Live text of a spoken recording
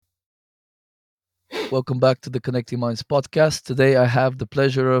Welcome back to the Connecting Minds podcast. Today, I have the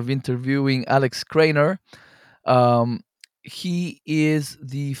pleasure of interviewing Alex Craner. Um, he is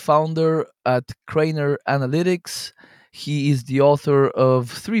the founder at Craner Analytics. He is the author of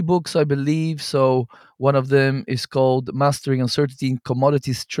three books, I believe. So, one of them is called Mastering Uncertainty in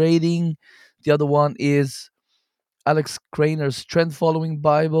Commodities Trading. The other one is Alex Craner's Trend Following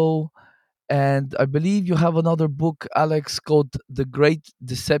Bible. And I believe you have another book, Alex, called The Great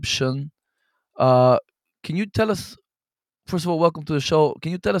Deception. Uh, can you tell us, first of all, welcome to the show.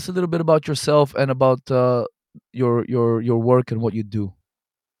 Can you tell us a little bit about yourself and about your work and what you do?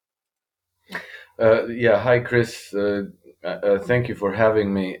 Yeah, hi Chris. Thank you for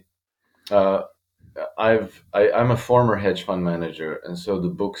having me. Uh, I'm a former hedge fund manager, and so the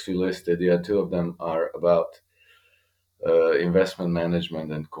books you listed, yeah, two of them are about investment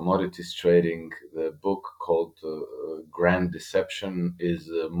management and commodities trading. The book called Grand Deception is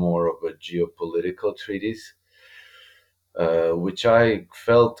more of a geopolitical treatise, which I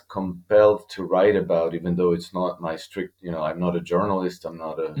felt compelled to write about, even though it's not my strict. I'm not a journalist, I'm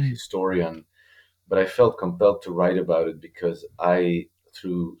not a Mm, historian, but I felt compelled to write about it because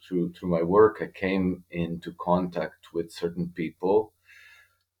through my work I came into contact with certain people,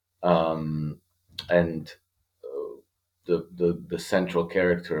 um, and the central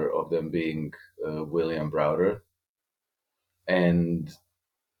character of them being William Browder. And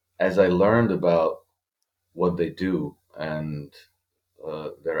as I learned about what they do and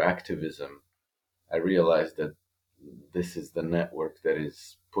their activism, I realized that this is the network that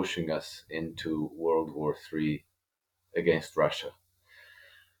is pushing us into World War III against Russia.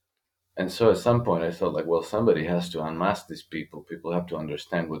 And so at some point I thought, like, well, somebody has to unmask these people. People have to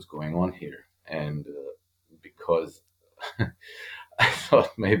understand what's going on here. And because I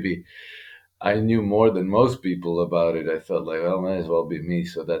thought maybe I knew more than most people about it, I thought, like, well, might as well be me.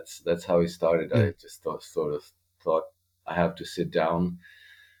 So that's how it started. yeah. I just sort of thought I have to sit down,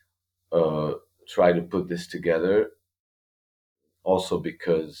 uh, try to put this together. Also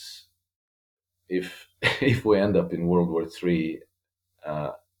because if if we end up in World War III,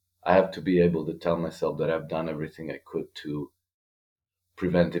 uh, I have to be able to tell myself that I've done everything I could to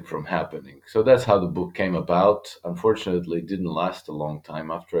prevent it from happening. So that's how the book came about. Unfortunately, it didn't last a long time.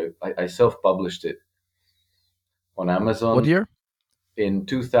 After I self-published it on What Amazon year? in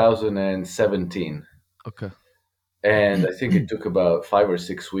 2017, Okay. and I think it took about 5 or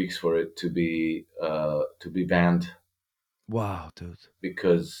 6 weeks for it to be banned Wow, dude.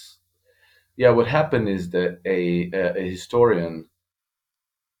 because yeah, what happened is that a historian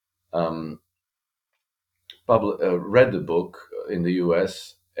um, read the book in the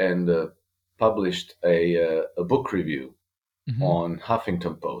U.S. and published a book review Mm-hmm. on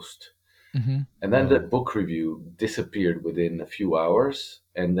Huffington Post. Mm-hmm. And then Wow. that book review disappeared within a few hours.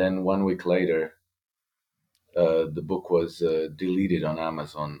 And then 1 week later, the book was deleted on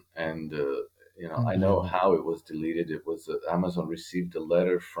Amazon. And, I know Unbelievable. how it was deleted. It was Amazon received a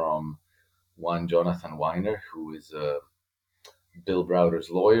letter from one Jonathan Weiner, who is Bill Browder's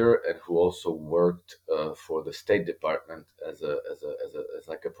lawyer and who also worked for the State Department as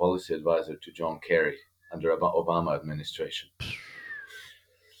like a policy advisor to John Kerry under Obama administration.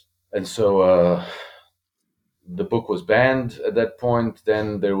 And so the book was banned at that point.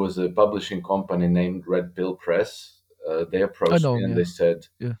 Then there was a publishing company named Red Pill Press. They I approached know me him, and yeah. they said,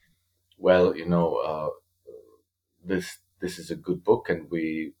 Yeah. "Well, this is a good book, and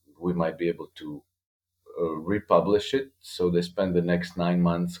we might be able to republish it." So they spent the next 9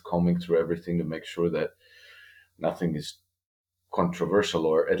 months combing through everything to make sure that nothing is controversial,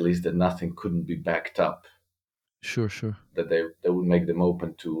 or at least that nothing couldn't be backed up. Sure, sure. That they would make them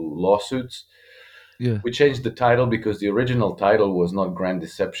open to lawsuits. Yeah. We changed the title because the original title was not Grand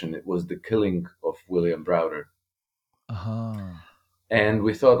Deception; it was The Killing of William Browder. Uh-huh. And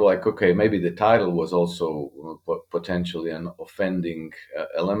we thought, like, okay, maybe the title was also potentially an offending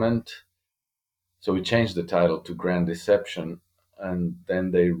element. So we changed the title to Grand Deception, and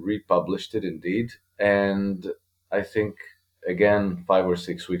then they republished it indeed. And I think again 5 or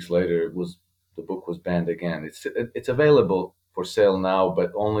 6 weeks later, the book was banned again. It's available for sale now,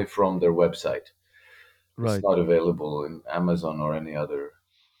 but only from their website. It's Right. not available in Amazon or any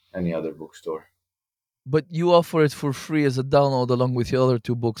other bookstore. But you offer it for free as a download along with your other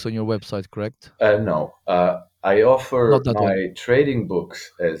two books on your website, correct? No, I offer Not that one. my trading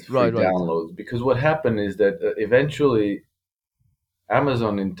books as free Right, right. downloads because what happened is that eventually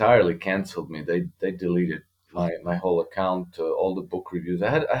Amazon entirely canceled me. They deleted my whole account, all the book reviews. I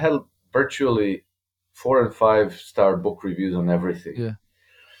had virtually 4 and 5 star book reviews on everything. Yeah.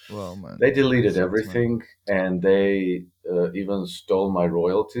 Wow, man. They deleted Sucks, man. everything, and they even stole my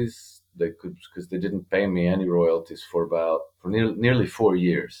royalties. they could, because they didn't pay me any royalties for nearly 4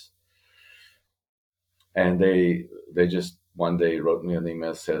 years, and they just one day wrote me an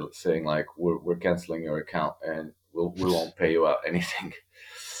email saying like, we're canceling your account and we won't pay you out anything.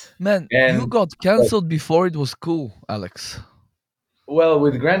 Man, you And got canceled before it was cool, Alex. well,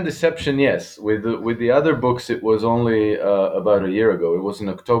 with Grand Deception, yes. With the other books, it was only about a year ago. It was in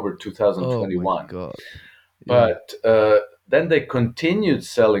October Oh my 2021. god. Yeah. But then they continued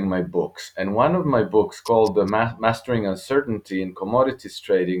selling my books, and one of my books, called the Mastering Uncertainty in Commodities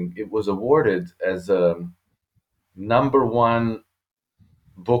Trading, it was awarded as a number one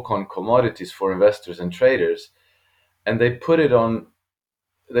book on commodities for investors and traders, and they put it on.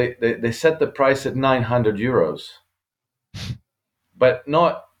 They set the price at 900 euros, but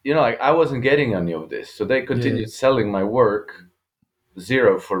not, like, I wasn't getting any of this, so they Yeah. continued selling my work,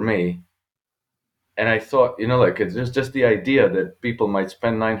 zero for me. And I thought, like, it's just the idea that people might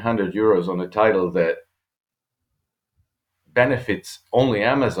spend 900 euros on a title that benefits only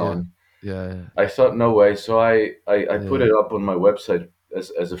Yeah. Amazon. Yeah. I thought, no way. So I put Yeah. it up on my website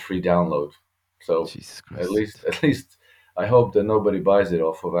as a free download. So Jesus at Christ. least at least I hope that nobody buys it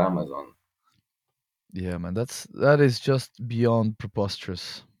off of Amazon. Yeah, man. That is just beyond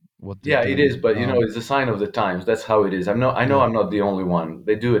preposterous what they're Yeah, it is, doing. but it's a sign of the times. That's how it is. I know Yeah. I'm not the only one.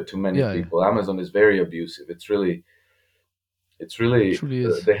 They do it to many Yeah, yeah. people. Amazon is very abusive. It's really Truly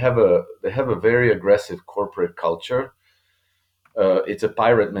is. they have a very aggressive corporate culture. It's a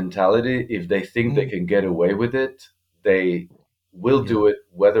pirate mentality. If they think they Mm, can get away with it, they will yeah. do it,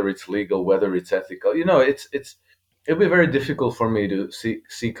 whether it's legal, whether it's ethical. It'll be very difficult for me to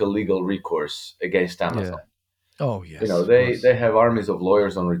seek a legal recourse against Yeah. Amazon. Oh, You know, yes, of they course. have armies of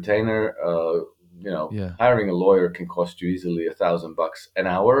lawyers on retainer. Yeah. Hiring a lawyer can cost you easily $1,000 an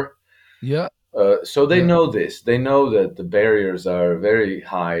hour. Yeah. So they Yeah. know this. They know that the barriers are very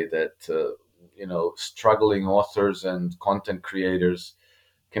high. That struggling authors and content creators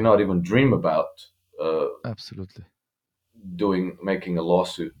cannot even dream about uh, Absolutely. taking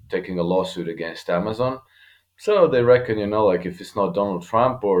a lawsuit against Amazon. So they reckon, like, if it's not Donald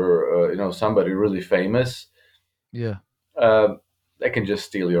Trump or somebody really famous, Yeah. uh, they can just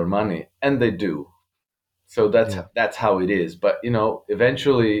steal your money, and they do. So Yeah. that's how it is. But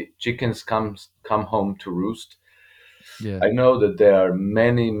eventually chickens come home to roost. Yeah. I know that there are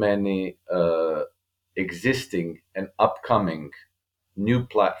many, many existing and upcoming new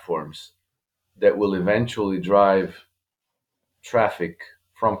platforms that will eventually drive traffic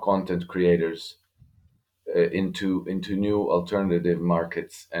from content creators into new alternative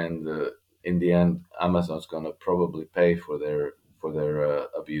markets, and in the end, Amazon's going to probably pay for their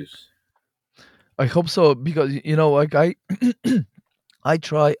abuse. I hope so because like I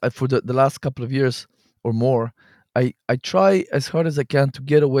try for the last couple of years or more. I try as hard as I can to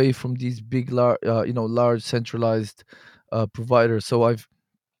get away from these large centralized providers. So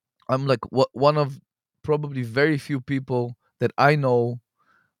I'm like one of probably very few people that I know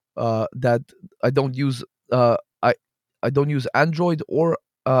that I don't use uh, I I don't use Android or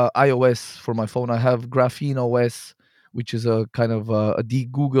iOS for my phone. I have Graphene OS, which is a kind of a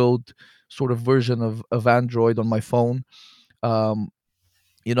de-googled sort of version of Android on my phone. Um,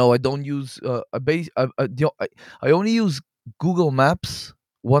 I don't use a base. I only use Google Maps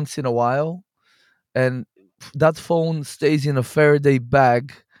once in a while, and that phone stays in a Faraday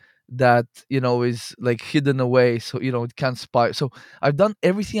bag that is like hidden away, so it can't spy. So I've done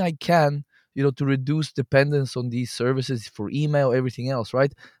everything I can, to reduce dependence on these services for email, everything else,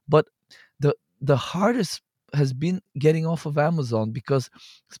 right? But the hardest has been getting off of Amazon because,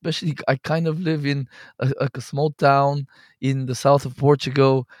 especially, I kind of live in like a small town in the south of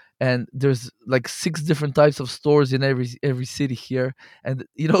Portugal, and there's like six different types of stores in every city here. And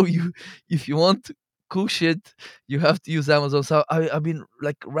you if you want cool shit, you have to use Amazon. So I've been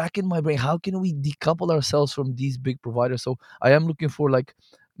like racking my brain. How can we decouple ourselves from these big providers? So I am looking for like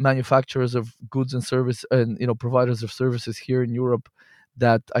manufacturers of goods and service, and providers of services here in Europe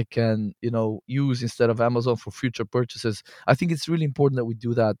that I can use instead of Amazon for future purchases. I think it's really important that we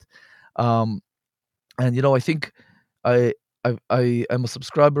do that. Um, and I think I I am a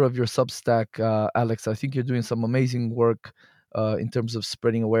subscriber of your Substack, Alex. I think you're doing some amazing work in terms of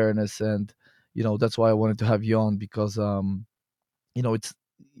spreading awareness, and that's why I wanted to have you on because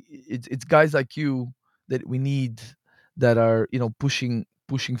it's guys like you that we need that are pushing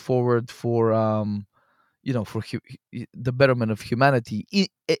forward for the betterment of humanity,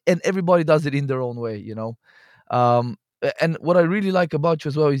 and everybody does it in their own way. And what I really like about you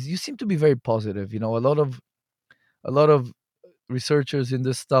as well is you seem to be very positive. A lot of researchers in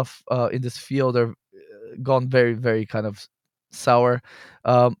this stuff, in this field, are gone very, very kind of sour.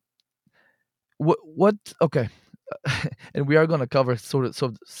 um, what okay, and we are going to cover sort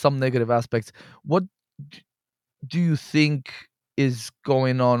of some negative aspects. What d- do you think is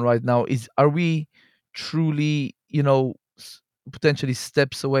going on right now? Are we truly, potentially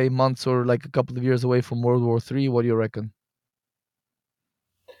steps away, months or like a couple of years away from World War III? What do you reckon?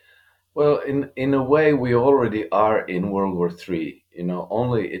 Well, in a way, we already are in World War Three.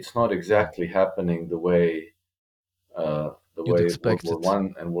 Only it's not Yeah, exactly happening the you'd way World expect War it.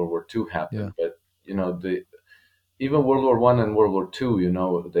 One and World War Two Yeah, happened. But the even World War One and World War Two,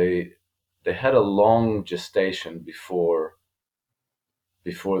 they had a long gestation before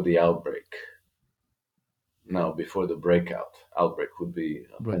the outbreak. No, before the breakout. Outbreak would be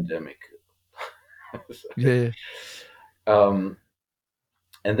a right. pandemic. Yeah, yeah, um,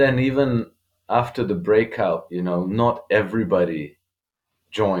 and then even after the breakout, not everybody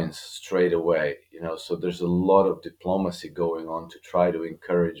joins straight away. So there's a lot of diplomacy going on to try to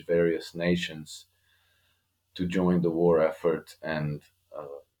encourage various nations to join the war effort, and uh,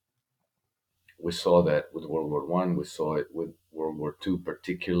 we saw that with World War One. We saw it with World War Two,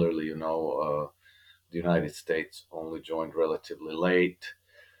 particularly. The United States only joined relatively late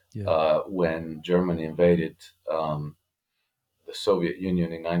yeah, when Germany invaded the Soviet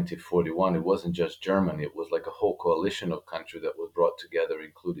Union in 1941. It wasn't just Germany; it was like a whole coalition of countries that was brought together,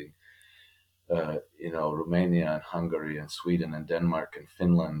 including Romania and Hungary and Sweden and Denmark and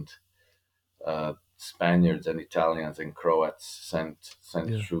Finland. Spaniards and Italians and Croats sent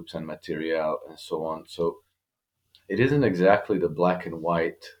yeah. troops and material and so on. So it isn't exactly the black and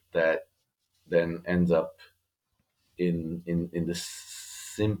white that then ends up in the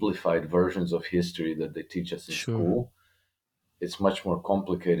simplified versions of history that they teach us in Sure, school. It's much more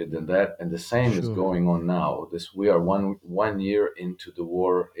complicated than that, and the same is sure. going on now. This We are one year into the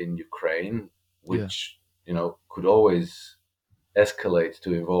war in Ukraine, Yeah, which could always escalate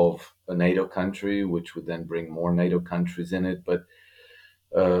to involve a NATO country, which would then bring more NATO countries in it. But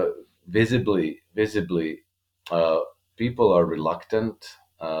uh, visibly, uh, people are reluctant.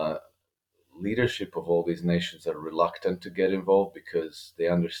 Leadership of all these nations are reluctant to get involved because they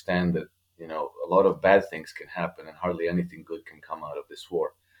understand that a lot of bad things can happen and hardly anything good can come out of this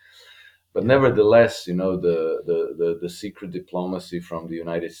war. But yeah, nevertheless, the secret diplomacy from the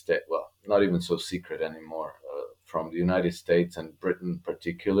United States, well, not even so secret anymore, from the United States and Britain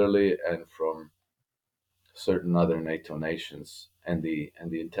particularly, and from certain other NATO nations and the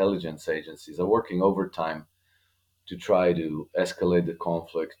intelligence agencies are working overtime to try to escalate the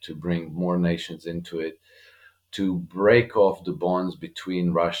conflict, to bring more nations into it, to break off the bonds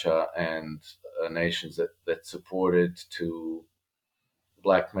between Russia and nations that support it, to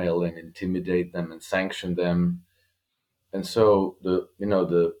blackmail and intimidate them and sanction them. And so the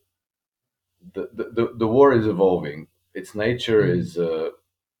war is evolving. Its nature mm, is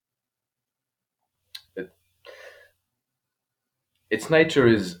it, its nature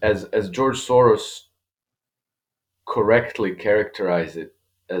is, as George Soros correctly characterized it,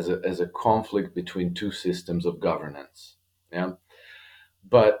 as a conflict between two systems of governance. Yeah,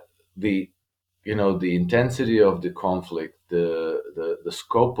 but the intensity of the conflict, the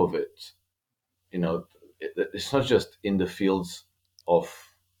scope of it, it's not just in the fields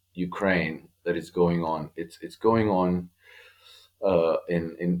of Ukraine that it's going on. It's going on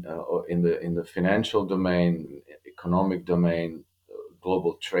in the financial domain, economic domain,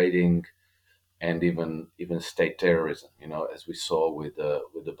 global trading, and even state terrorism. As we saw with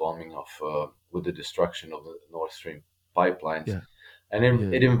the bombing of with the destruction of the Nord Stream pipelines, yeah, and it, yeah,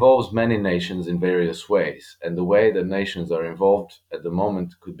 it involves many nations in various ways. And the way that nations are involved at the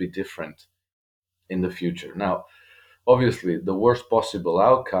moment could be different in the future. Now, obviously, the worst possible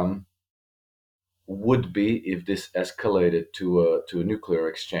outcome would be if this escalated to a nuclear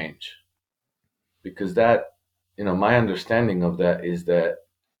exchange, because that, my understanding of that is that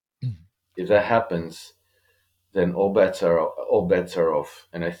mm, if that happens, then all bets are off.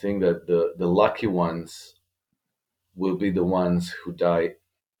 And I think that the lucky ones will be the ones who die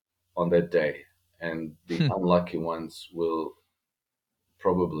on that day, and the unlucky ones will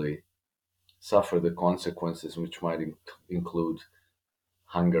probably suffer the consequences, which might include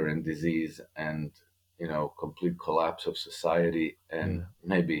hunger and disease and complete collapse of society, and yeah,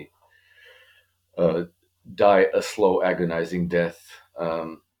 maybe uh, die a slow, agonizing death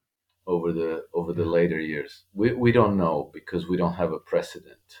over the yeah, later years. We don't know because we don't have a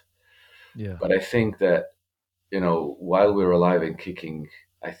precedent. yeah. But I think that while we're alive and kicking,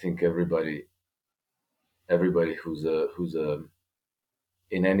 I think everybody who's a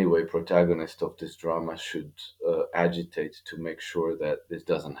in any way protagonist of this drama should agitate to make sure that this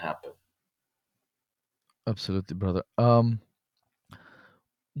doesn't happen. Absolutely, brother.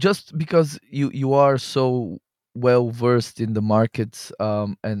 just because you are so well versed in the markets,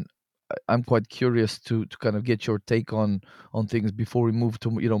 and I'm quite curious to kind of get your take on things before we move to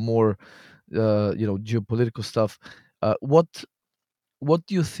more geopolitical stuff. What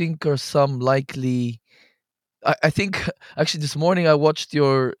do you think are some likely? I think actually this morning I watched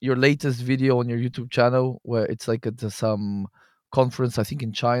your latest video on your YouTube channel where it's like at some conference, I think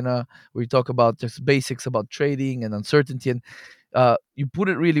in China, where you talk about just basics about trading and uncertainty, and you put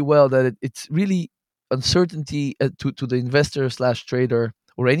it really well that it's really uncertainty, to the investor slash trader,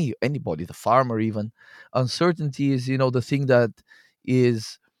 or anybody, the farmer even. Uncertainty is the thing that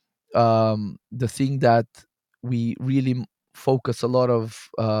is the thing that we really focus a lot of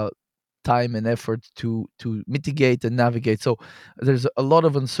time and effort to mitigate and navigate. So there's a lot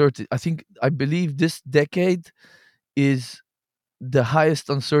of uncertainty. I believe this decade is the highest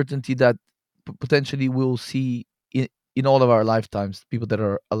uncertainty that potentially we'll see in all of our lifetimes, people that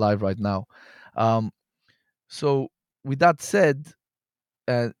are alive right now. Um, so with that said,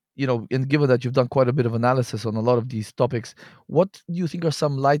 and given that you've done quite a bit of analysis on a lot of these topics, what do you think are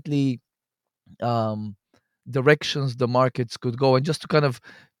some likely um, directions the markets could go? And just to kind of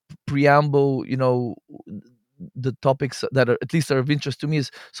preamble, the topics that are at least are of interest to me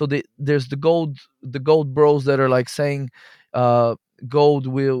is, so there's the gold bros that are like saying uh gold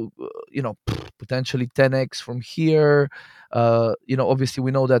will potentially 10x from here. Obviously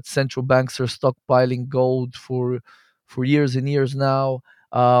we know that central banks are stockpiling gold for years and years now.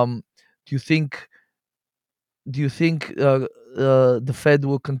 Do you think the Fed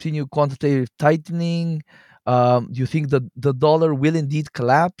will continue quantitative tightening? Do you think that the dollar will indeed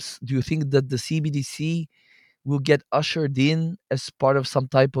collapse? Do you think that the CBDC will get ushered in as part of some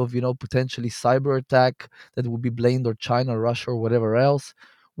type of, potentially cyber attack that will be blamed on China, Russia, or whatever else?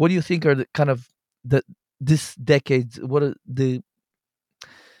 What do you think are the kind of the this decade? What are the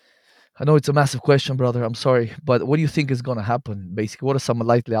I know it's a massive question, brother. I'm sorry, but what do you think is going to happen? Basically, what are some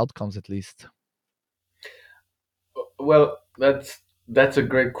likely outcomes, at least? Well, that's a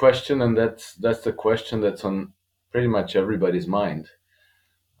great question, and that's the question that's on pretty much everybody's mind.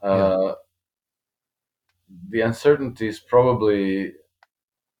 Yeah. Uh, the uncertainty is probably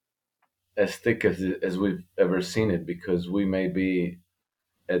as thick as we've ever seen it, because we may be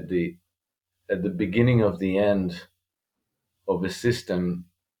at the beginning of the end of a system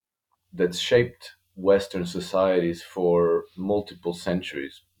that's shaped Western societies for multiple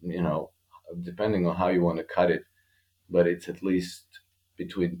centuries. Depending on how you want to cut it, but it's at least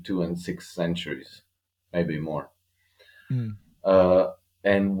between 2 and 6 centuries, maybe more. Mm. Uh,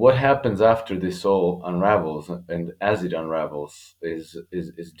 and what happens after this all unravels, and as it unravels,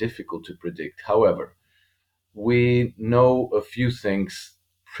 is difficult to predict. However, we know a few things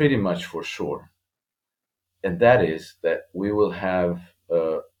pretty much for sure, and that is that we will have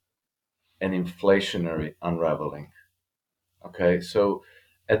an inflationary unraveling. Okay, so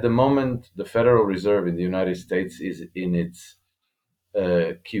at the moment, the Federal Reserve in the United States is in its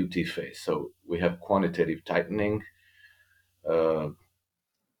QT phase. So we have quantitative tightening. Uh,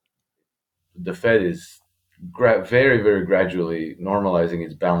 the Fed is very, very gradually normalizing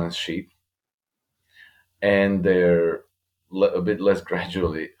its balance sheet, and they're a bit less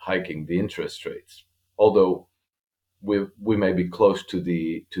gradually hiking the interest rates. Although we may be close to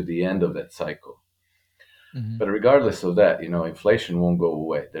the end of that cycle. Hmm. But regardless of that, inflation won't go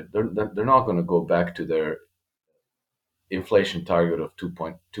away. They're not going to go back to their inflation target of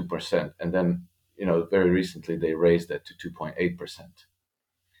 2.2%, and then very recently they raised that to 2.8%.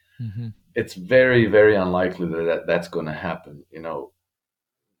 Hmm. It's very, very unlikely that's going to happen.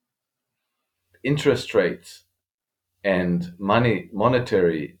 Interest rates and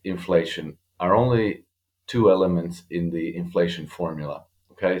monetary inflation are only two elements in the inflation formula.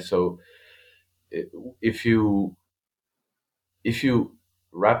 Okay, so if you if you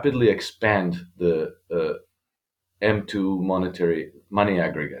rapidly expand the M2 monetary money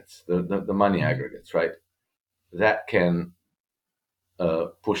aggregates, the money Hmm. aggregates, right? That can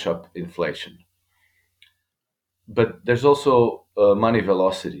push up inflation. But there's also money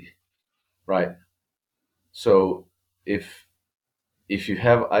velocity, right? So if if you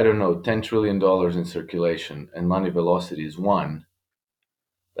have, I don't know, $10 trillion in circulation and money velocity is one,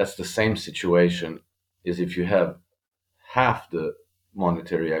 that's the same situation as if you have half the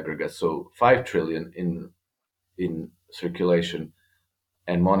monetary aggregate, so 5 trillion in circulation,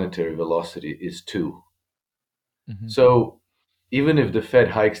 and monetary velocity is two. Hmm. So even if the Fed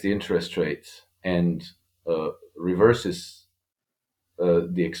hikes the interest rates and reverses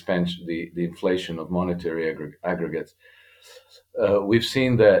the expansion, the inflation of monetary aggregates, we've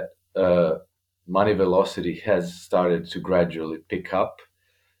seen that money velocity has started to gradually pick up.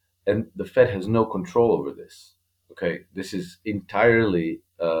 and the Fed has no control over this. Okay, this is entirely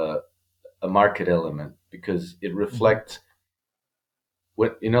a market element because it Hmm. reflects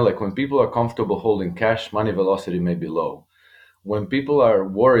when, like when people are comfortable holding cash, money velocity may be low. When people are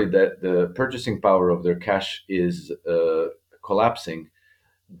worried that the purchasing power of their cash is collapsing,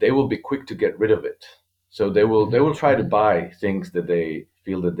 they will be quick to get rid of it. So they Hmm. will try to buy things that they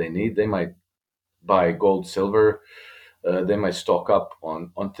feel that they need. They might buy gold, silver. They might stock up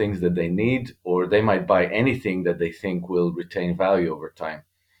on things that they need, or they might buy anything that they think will retain value over time.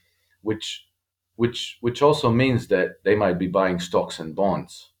 Which which also means that they might be buying stocks and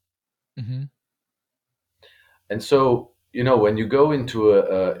bonds. Hmm. And so, when you go into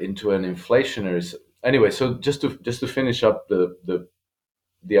into an inflationary anyway, so just to finish up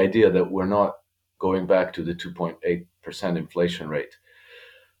the idea that we're not going back to the 2.8% inflation rate.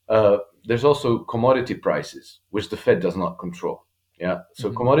 There's also commodity prices, which the Fed does not control. Yeah, so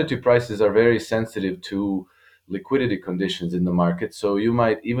Hmm. commodity prices are very sensitive to liquidity conditions in the market. So you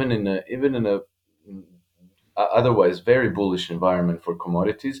might even in a otherwise very bullish environment for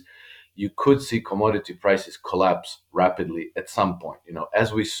commodities, you could see commodity prices collapse rapidly at some point.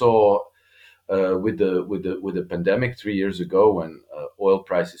 As we saw with the pandemic 3 years ago, when oil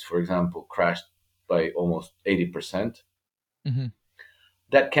prices, for example, crashed by almost 80%. Hmm.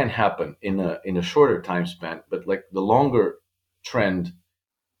 That can happen in a shorter time span, but like the longer trend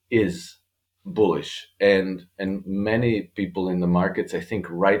is bullish, and many people in the markets, I think,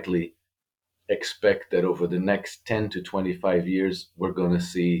 rightly expect that over the next 10 to 25 years we're going to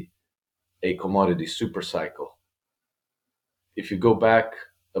see a commodity super cycle. If you go back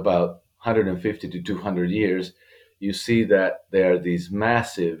about 150 to 200 years, you see that there are these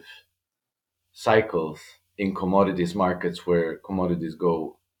massive cycles in commodities markets where commodities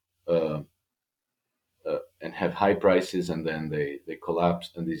go uh, and have high prices, and then they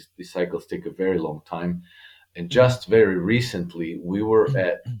collapse, and these cycles take a very long time. And Hmm. just very recently we were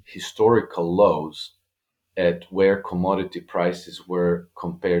at historical lows at where commodity prices were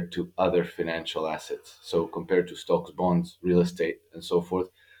compared to other financial assets. So compared to stocks, bonds, real estate, and so forth,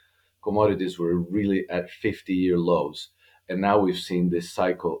 commodities were really at 50-year lows. And now we've seen this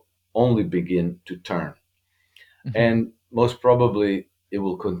cycle only begin to turn. Hmm. And most probably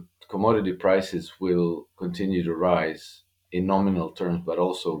commodity prices will continue to rise in nominal terms, but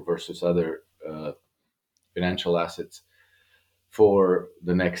also versus other financial assets for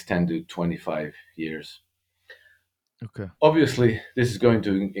the next 10 to 25 years. Okay. Obviously, this is going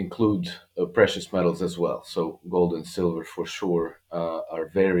to include precious metals as well. So, gold and silver for sure are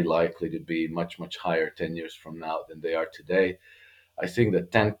very likely to be much, much higher 10 years from now than they are today. I think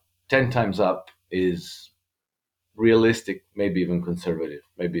that ten times up is realistic, maybe even conservative.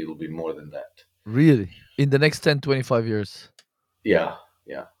 Maybe it'll be more than that. Really? In the next 10, 25 years? Yeah,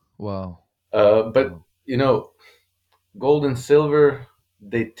 yeah. Wow. But, Wow. gold and silver,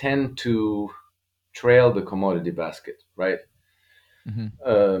 they tend to trail the commodity basket, right? Hmm.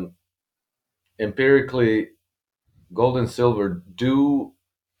 Um, Empirically, gold and silver do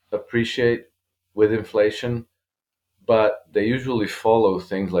appreciate with inflation, but they usually follow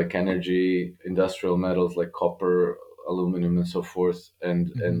things like energy, industrial metals like copper, aluminum, and so forth, and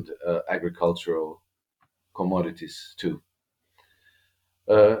Hmm. and agricultural commodities too.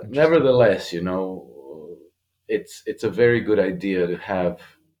 Interesting. Nevertheless, it's a very good idea to have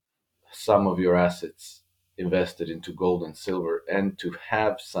some of your assets invested into gold and silver, and to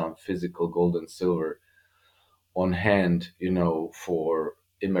have some physical gold and silver on hand, for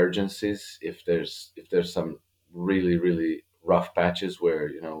emergencies. If there's some really, really rough patches where,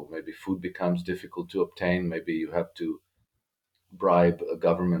 maybe food becomes difficult to obtain, maybe you have to bribe a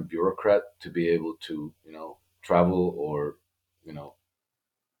government bureaucrat to be able to, travel, or, you know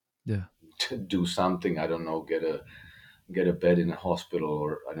Yeah. to do something. I don't know, get a bed in a hospital,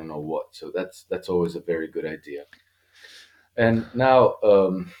 or I don't know what. So that's always a very good idea. And now,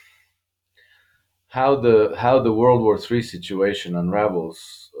 how the World War III situation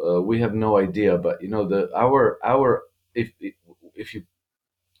unravels, we have no idea. But, the our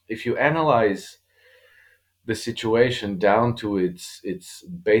if you analyze the situation down to its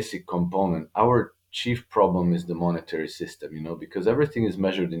basic component, our chief problem is the monetary system. Because everything is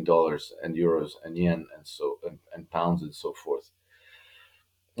measured in dollars and euros and yen, and pounds, and so forth.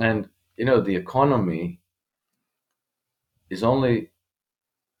 And, the economy is only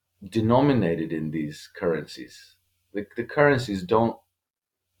denominated in these currencies. The currencies don't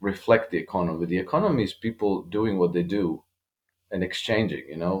reflect the economy. The economy is people doing what they do and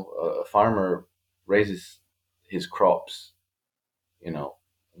exchanging. A farmer raises his crops.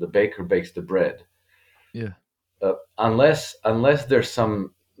 The baker bakes the bread. Yeah. Unless there's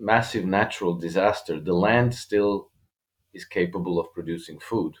some massive natural disaster, the land still is capable of producing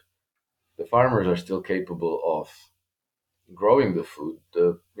food. The farmers are still capable of growing the food.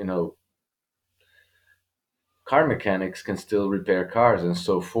 Car mechanics can still repair cars and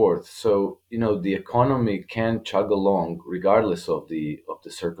so forth. So the economy can chug along regardless of the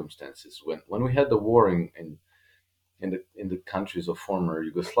circumstances. When we had the war in the countries of former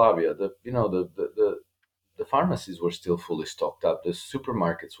Yugoslavia, the pharmacies were still fully stocked up. The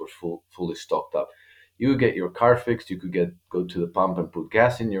supermarkets were fully stocked up. You could get your car fixed. You could go to the pump and put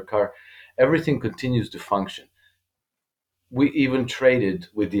gas in your car. Everything continues to function. We even traded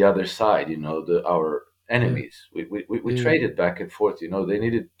with the other side. Our Yeah. enemies. We Yeah. traded back and forth. They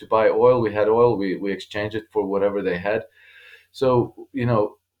needed to buy oil. We had oil. We exchanged it for whatever they had. So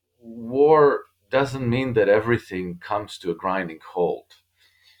war doesn't mean that everything comes to a grinding halt.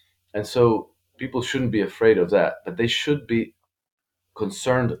 And so people shouldn't be afraid of that, but they should be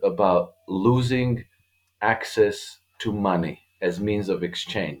concerned about losing access to money as means of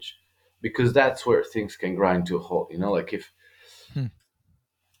exchange, because that's where things can grind to a halt. Like Hmm.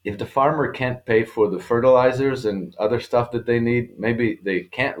 if the farmer can't pay for the fertilizers and other stuff that they need, maybe they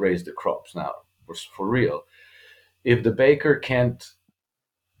can't raise the crops now, for real. If the baker can't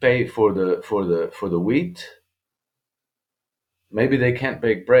pay for the wheat, maybe they can't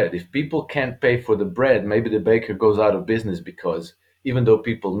bake bread. If people can't pay for the bread, maybe the baker goes out of business, because even though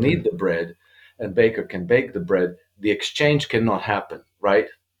people Sure. need the bread and baker can bake the bread, the exchange cannot happen, right?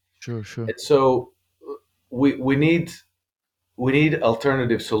 Sure. Sure. And so we need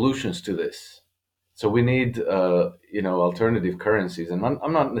alternative solutions to this. So we need alternative currencies, and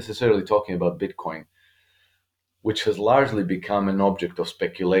I'm not necessarily talking about Bitcoin, which has largely become an object of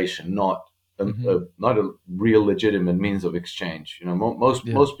speculation, Hmm. not a real legitimate means of exchange. Most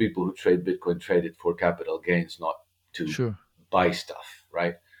Yeah. most people who trade Bitcoin trade it for capital gains, not to Sure. buy stuff,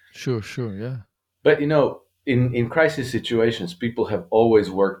 right? Sure. Sure. Yeah. But in crisis situations, people have always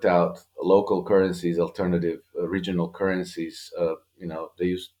worked out local currencies, alternative regional currencies.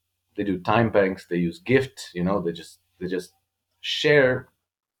 They do time banks, they use gift. They just share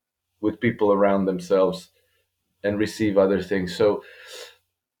with people around themselves and receive other things. So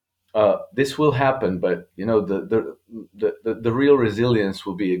this will happen, but the real resilience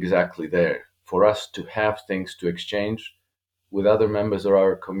will be exactly there for us to have things to exchange with other members of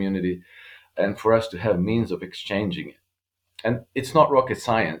our community, and for us to have means of exchanging it. And it's not rocket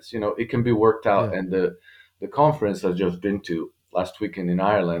science. It can be worked out. Yeah. And the conference I've just been to last weekend in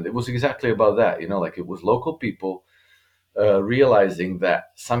Ireland, it was exactly about that. Like it was local people realizing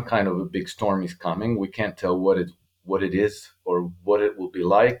that some kind of a big storm is coming. We can't tell what it is or what it will be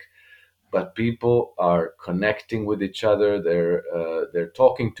like, but people are connecting with each other. They're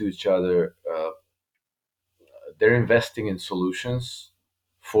talking to each other. They're investing in solutions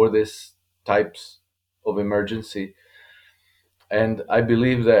for this types of emergency. And I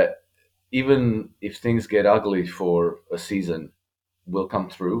believe that even if things get ugly for a season, we'll come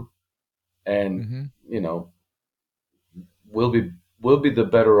through, and Hmm. you know we'll be the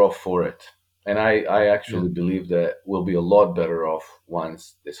better off for it. And I Yeah. actually believe that we'll be a lot better off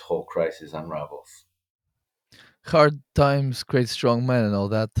once this whole crisis unravels. Hard times create strong men and all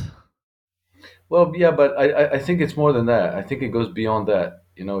that. Well, yeah, but I think it's more than that. I think it goes beyond that.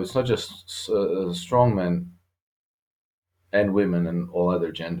 It's not just strong men and women and all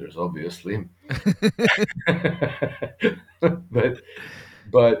other genders, obviously.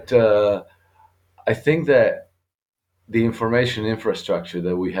 but I think that the information infrastructure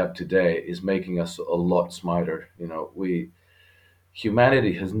that we have today is making us a lot smarter. We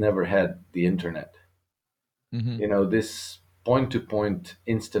humanity has never had the internet. Hmm. This point to point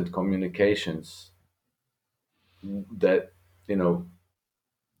instant communications that you know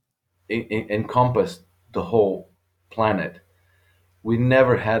encompass the whole planet. We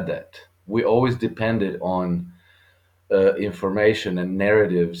never had that. We always depended on information and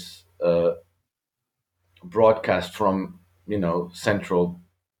narratives broadcast from central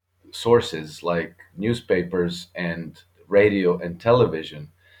sources like newspapers and radio and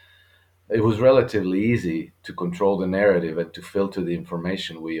television. It was relatively easy to control the narrative and to filter the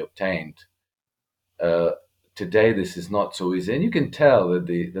information we obtained. Uh, Today, this is not so easy, and you can tell that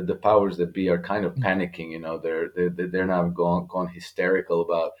the powers that be are kind of panicking. They're now gone hysterical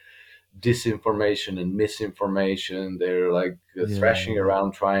about disinformation and misinformation. They're like Yeah. thrashing Yeah.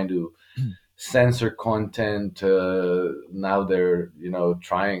 around trying to censor content. Now they're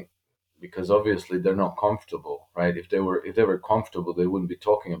trying, because obviously they're not comfortable, right? If they were comfortable, they wouldn't be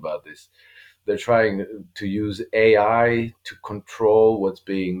talking about this. They're trying to use AI to control what's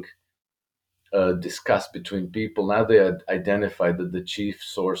being discussed between people. Now they had identified that the chief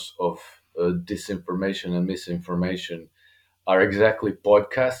source of disinformation and misinformation are exactly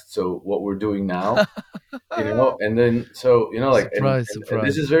podcasts. So what we're doing now, and then so like, Surprise, and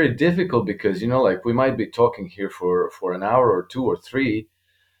this is surprise. very difficult because like we might be talking here for an hour or two or three,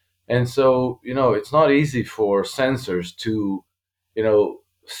 and so it's not easy for censors to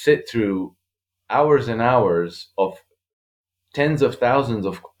sit through hours and hours of tens of thousands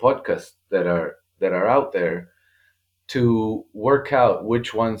of podcasts that are out there to work out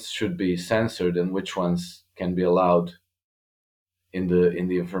which ones should be censored and which ones can be allowed in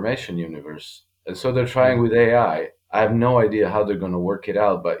the information universe. And so they're trying Yeah, with AI. I have no idea how they're going to work it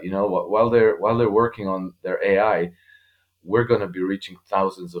out, but while they're working on their AI, we're going to be reaching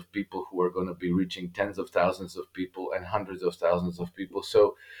thousands of people who are going to be reaching tens of thousands of people and hundreds of thousands of people.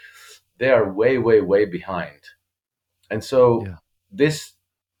 So they are way, way, way behind. And so yeah. this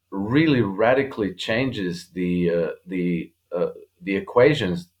really radically changes the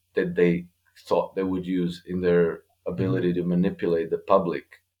equations that they thought they would use in their Hmm. ability to manipulate the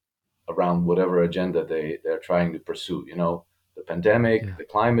public around whatever agenda they're trying to pursue. The pandemic, Yeah. the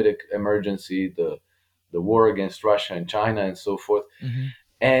climate emergency, the war against Russia and China, and so forth. Hmm.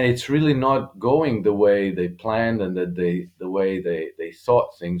 And it's really not going the way they planned and the way they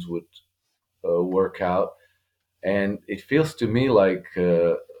thought things would work out. And it feels to me like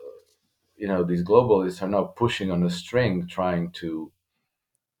these globalists are now pushing on a string, trying to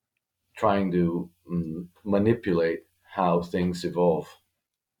manipulate how things evolve.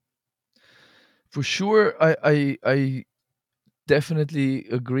 For sure, I definitely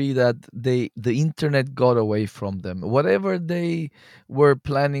agree that the internet got away from them. Whatever they were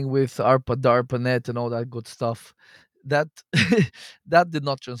planning with ARPA, DARPANET, and all that good stuff, that that did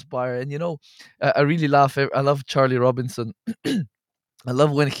not transpire. And I really laugh. I love Charlie Robinson. I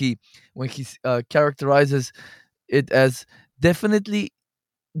love when he characterizes it as definitely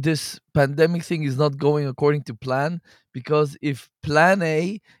this pandemic thing is not going according to plan, because if plan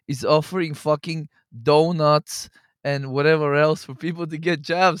A is offering fucking donuts and whatever else for people to get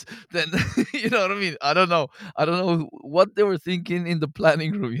jabs, then you know what I mean. I don't know what they were thinking in the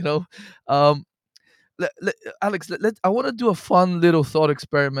planning room. um Alex, I want to do a fun little thought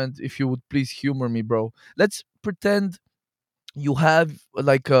experiment, if you would please humor me, bro. Let's pretend you have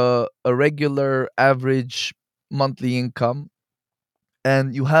like a regular average monthly income,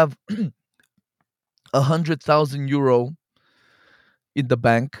 and you have 100,000 euro in the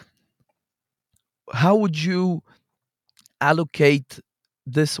bank. How would you allocate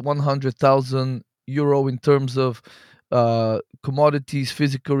this 100,000 euro in terms of commodities,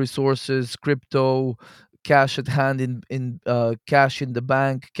 physical resources, crypto, cash at hand, in cash in the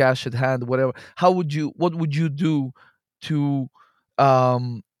bank, cash at hand, whatever? What would you do to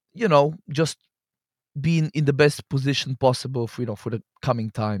just be in the best position possible for the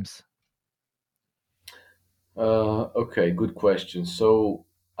coming times? Okay, good question. So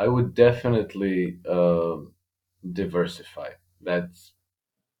I would definitely diversify. That's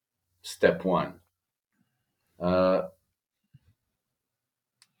step one. Uh,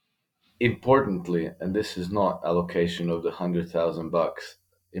 Importantly, and this is not allocation of the 100,000 bucks.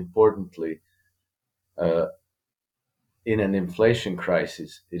 Importantly, uh, in an inflation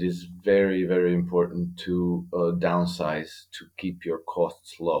crisis, it is very, very important to downsize to keep your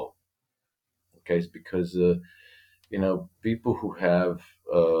costs low. Okay, it's because people who have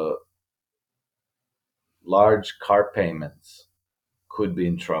uh, large car payments could be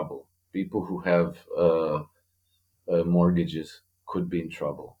in trouble. People who have mortgages could be in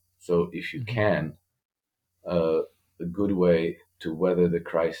trouble. So if you Hmm. can, a good way to weather the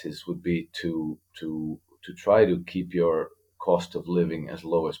crisis would be to try to keep your cost of living as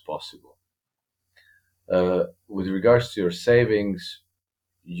low as possible. With regards to your savings,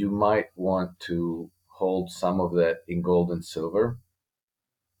 you might want to hold some of that in gold and silver.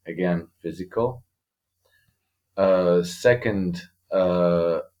 Again, physical. Second,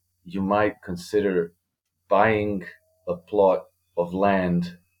 you might consider buying a plot of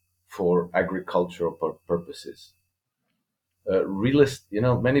land for agricultural purposes.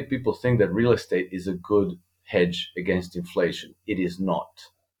 Many people think that real estate is a good hedge against inflation. It is not.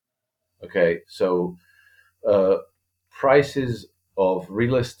 Okay, so uh, prices of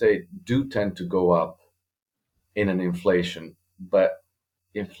real estate do tend to go up in an inflation, but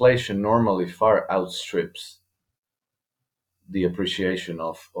inflation normally far outstrips the appreciation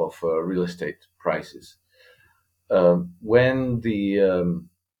of real estate prices. Um, when the um,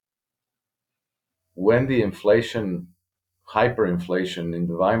 when the hyperinflation in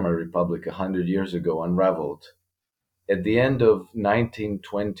the Weimar Republic 100 years ago unraveled, at the end of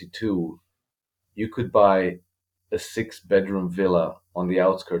 1922, you could buy a 6 bedroom villa on the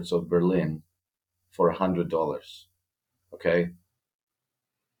outskirts of Berlin for $100. Okay,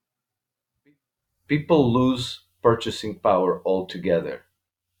 people lose purchasing power altogether,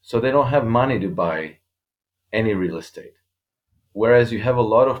 so they don't have money to buy any real estate. Whereas you have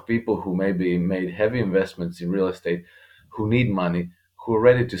a lot of people who maybe made heavy investments in real estate, who need money, who are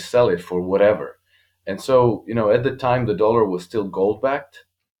ready to sell it for whatever. And so, at the time, the dollar was still gold backed,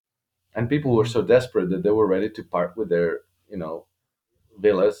 and people were Hmm. so desperate that they were ready to part with their,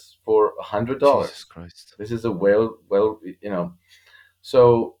 villas for Jesus $100. Christ. This is a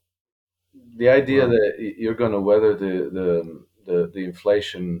so the idea Wow. that you're going to weather the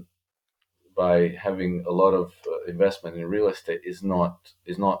inflation by having a lot of investment in real estate is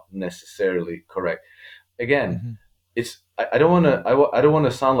not necessarily correct. Again, Hmm. I don't want to I don't want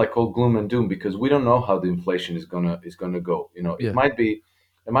to sound like all gloom and doom, because we don't know how the inflation is gonna go. It Yeah. might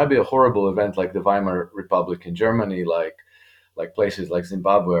be a horrible event like the Weimar Republic in Germany, like places like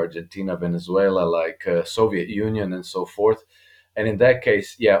Zimbabwe, Argentina, Venezuela, like Soviet Union, and so forth. And in that case,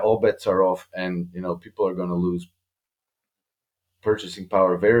 yeah, all bets are off, and people are going to lose purchasing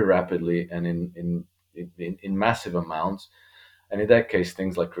power very rapidly and in massive amounts. And in that case,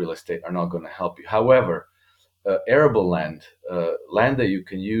 things like real estate are not going to help you. However, arable land, land that you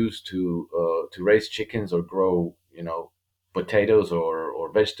can use to raise chickens or grow, potatoes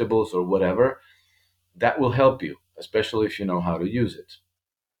or vegetables or whatever, that will help you, especially if you know how to use it.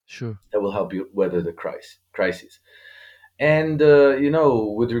 Sure. That will help you weather the crisis. And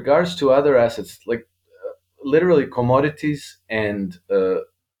with regards to other assets, like literally commodities and uh,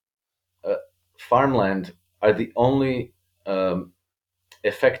 farmland are the only um,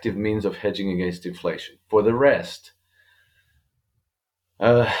 effective means of hedging against inflation. For the rest,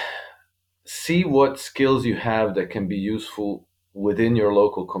 uh, see what skills you have that can be useful within your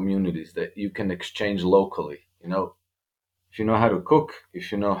local communities that you can exchange locally. If you know how to cook,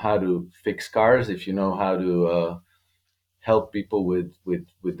 if you know how to fix cars, if you know how to help people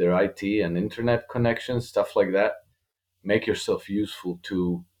with their IT and internet connections, stuff like that, make yourself useful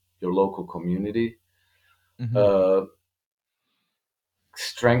to your local community. Hmm. Uh,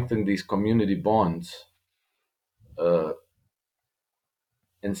 Strengthen these community bonds, uh,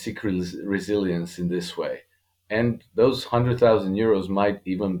 and seek resilience in this way. And those 100,000 euros might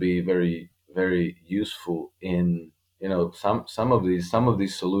even be very, very useful in, some of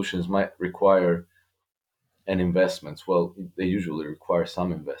these solutions might require an investment. Well, they usually require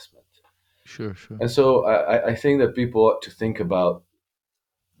some investment. Sure. Sure. And so I think that people ought to think about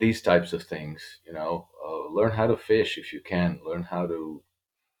these types of things. Learn how to fish if you can. Learn how to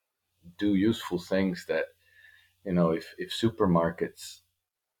do useful things that, if supermarkets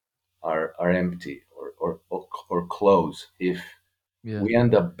are empty or close, if Yeah. we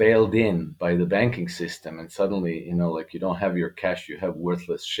end up bailed in by the banking system and suddenly, like you don't have your cash, you have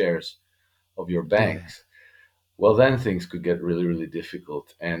worthless shares of your Yeah. banks, well, then things could get really, really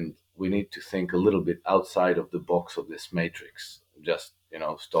difficult. And we need to think a little bit outside of the box of this matrix, just,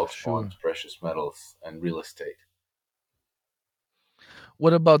 For stocks, sure. bonds, precious metals, and real estate.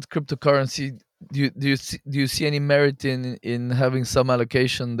 What about cryptocurrency? Do you see any merit in having some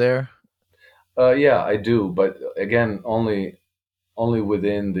allocation there? Yeah, I do, but again, only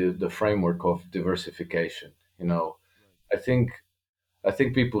within the framework of diversification. I think I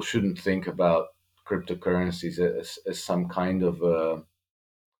think people shouldn't think about cryptocurrencies as some kind of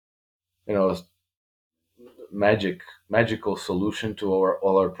you know magical solution to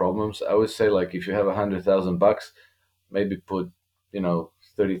all our problems. I would say, like, if you have 100,000 bucks, maybe put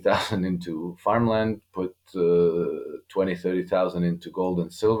 30,000 into farmland, put 20-30,000 into gold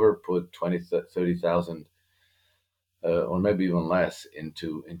and silver, put 20-30,000 or maybe even less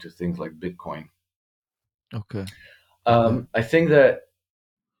into things like Bitcoin. Okay. Okay. I think that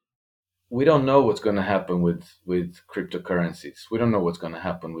we don't know what's going to happen with cryptocurrencies. We don't know what's going to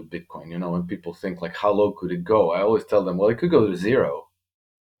happen with Bitcoin. When people think like, how low could it go? I always tell them, well, it could go to zero.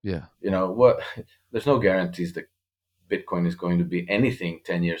 Yeah. What? There's no guarantees that Bitcoin is going to be anything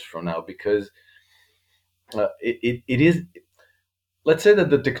 10 years from now, because it is. Let's say that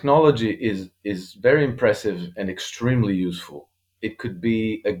the technology is very impressive and extremely useful. It could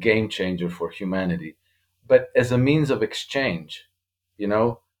be a game changer for humanity, but as a means of exchange, you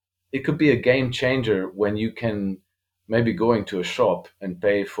know, it could be a game changer when you can maybe go into a shop and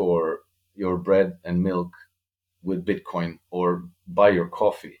pay for your bread and milk with Bitcoin, or buy your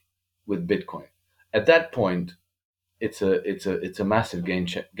coffee with Bitcoin. At that point, it's a massive game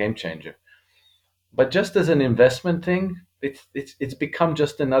changer. But just as an investment thing, it's become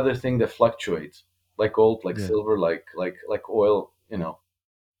just another thing that fluctuates, like gold, like Yeah. silver, like oil.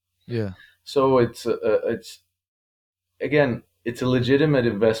 Yeah. So it's again, it's a legitimate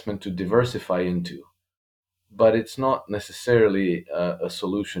investment to diversify into, but it's not necessarily a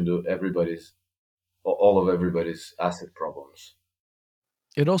solution to all of everybody's asset problems.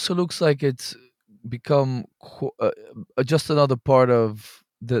 It also looks like it's become just another part of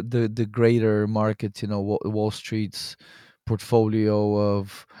the greater market. You know, Wall Street's portfolio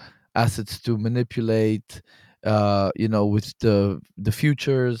of assets to manipulate. You know, with the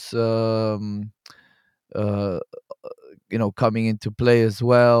futures. Uh, Coming into play as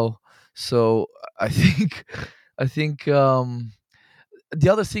well. So I think I think the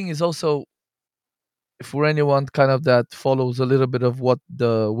other thing is also, for anyone kind of that follows a little bit of what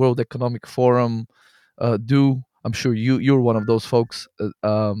the World Economic Forum do. I'm sure you're one of those folks. The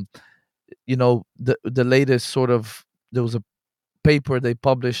latest sort of, there was a paper they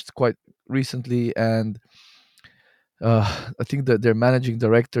published quite recently, and I think that their managing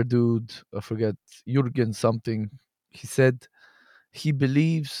director dude, I forget, Jurgen something, he said he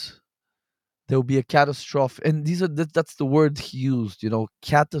believes there will be a catastrophe, and that's the word he used,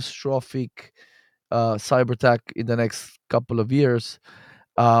 catastrophic cyber attack in the next couple of years.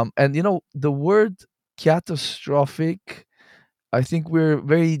 And the word catastrophic, I think we're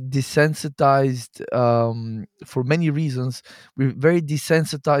very desensitized, for many reasons. We're very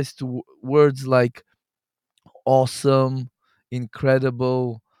desensitized to words like awesome,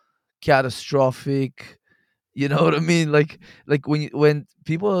 incredible, catastrophic. You know what I mean? Like when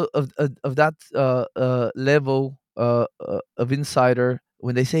people of that level of insider,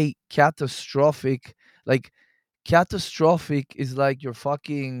 when they say catastrophic, like catastrophic is like you're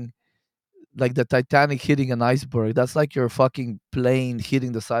fucking, like the Titanic hitting an iceberg. That's like your fucking plane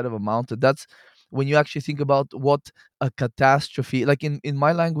hitting the side of a mountain. That's when you actually think about what a catastrophe. Like in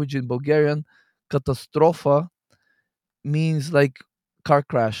my language, in Bulgarian, katastrofa means like car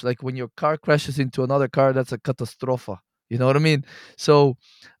crash. Like when your car crashes into another car, that's a katastrofa. You know what I mean? So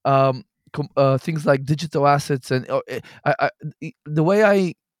things like digital assets and the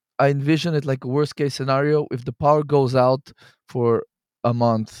way I envision it, like a worst case scenario, if the power goes out for a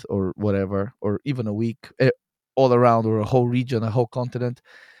month or whatever, or even a week, all around, or a whole region, a whole continent,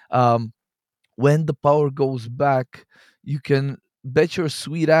 um, when the power goes back, you can bet your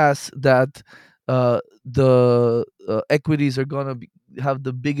sweet ass that the equities are gonna have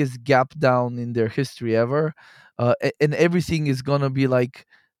the biggest gap down in their history ever, and everything is gonna be like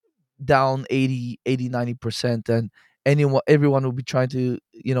down 80, 80, 90%, and everyone will be trying to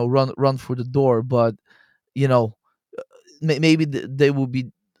run for the door. But you know maybe they will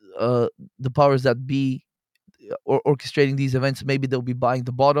be, uh, the powers that be, or orchestrating these events, maybe they'll be buying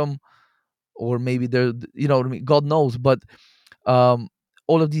the bottom, or maybe they're, what I mean, God knows. But um,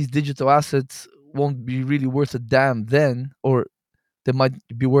 all of these digital assets won't be really worth a damn then, or they might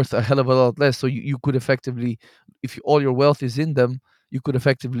be worth a hell of a lot less. So you could effectively, if all your wealth is in them, you could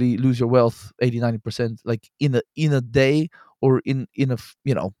effectively lose your wealth 80, 90%, like in a day, or in a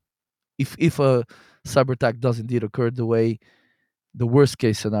if a cyber attack does indeed occur, the way, the worst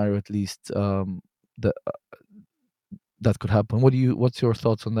case scenario at least, that that could happen. What's your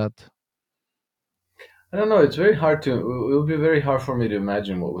thoughts on that? I don't know. It's very hard to. It will be very hard for me to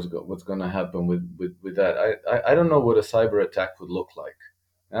imagine what's going to happen with that. I don't know what a cyber attack would look like.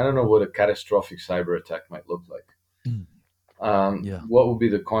 I don't know what a catastrophic cyber attack might look like. Mm, yeah, What would be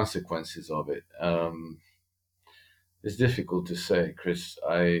the consequences of it? It's difficult to say, Chris.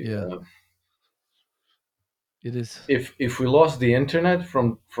 yeah, it is. If we lost the internet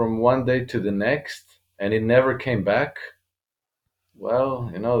from one day to the next and it never came back, well,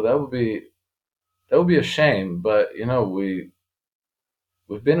 that would be a shame. But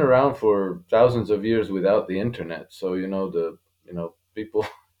we've been around for thousands of years without the internet, so people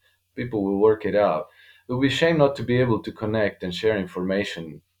people will work it out. It would be a shame not to be able to connect and share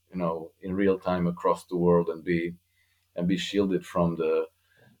information, in real time across the world, and be shielded from the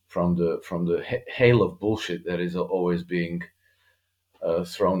hail of bullshit that is always being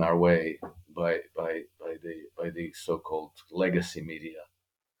thrown our way by the so-called legacy media.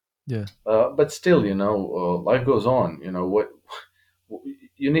 Yeah. But still, life goes on. What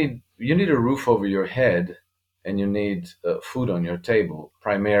you need a roof over your head, and you need food on your table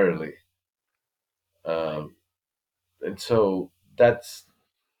primarily. Um, and so that's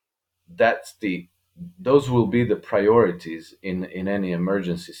the those will be the priorities in any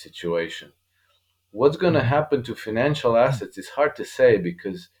emergency situation. What's going to Hmm. happen to financial assets is hard to say,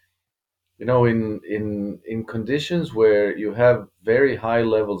 because in conditions where you have very high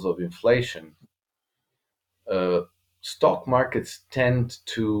levels of inflation, uh, stock markets tend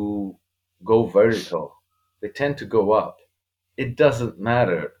to go vertical. They tend to go up. It doesn't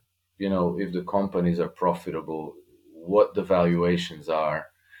matter. if the companies are profitable, what the valuations are.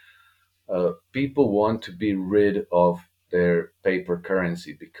 People want to be rid of their paper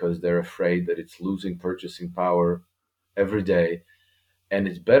currency because they're afraid that it's losing purchasing power every day, and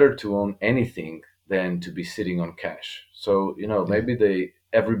it's better to own anything than to be sitting on cash. So Yeah. maybe they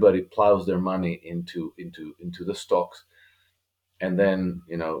everybody plows their money into the stocks, and then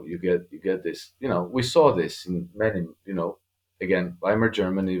you get this. We saw this in many, again, Weimar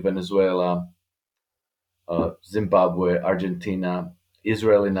Germany, Venezuela, Zimbabwe, Argentina,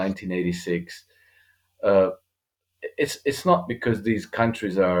 Israel in 1986. Uh, it's not because these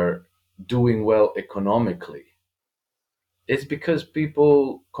countries are doing well economically. It's because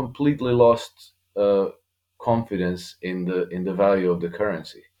people completely lost confidence in the value of the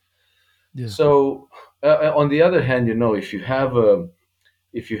currency. Yeah. So, on the other hand, if you have an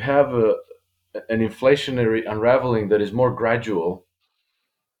inflationary unraveling that is more gradual,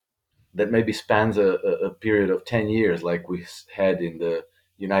 that maybe spans a period of 10 years, like we had in the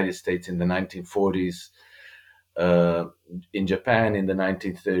United States in the 1940s, uh, in Japan in the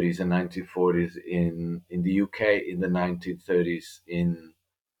 1930s and 1940s, in the UK in the 1930s, in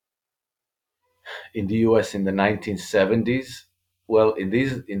the US in the 1970s. Well, in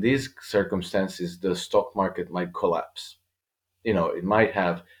these circumstances, the stock market might collapse. It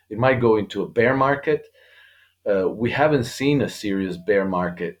might go into a bear market. We haven't seen a serious bear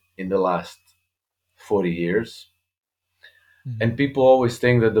market in the last 40 years. Hmm. And people always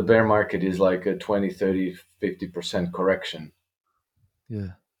think that the bear market is like a 20, 30, 50% correction.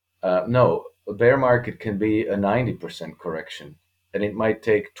 Yeah. No, a bear market can be a 90% correction. And it might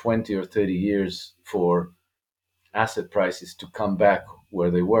take 20 or 30 years for asset prices to come back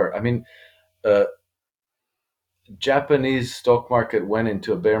where they were. I mean, uh, Japanese stock market went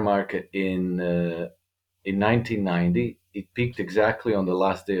into a bear market in 1990. It peaked exactly on the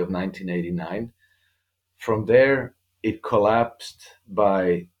last day of 1989. From there, it collapsed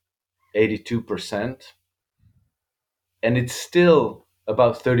by 82%, and it's still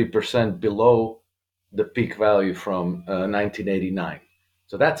about 30% below the peak value from 1989.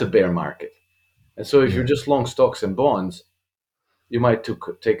 So that's a bear market. And so if you're Yeah. just long stocks and bonds, you might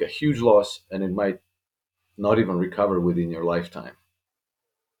take a huge loss, and it might not even recover within your lifetime.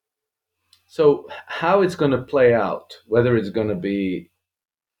 So how it's going to play out, whether it's going to be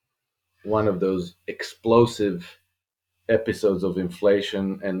one of those explosive episodes of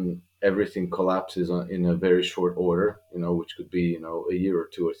inflation and everything collapses in a very short order, which could be a year or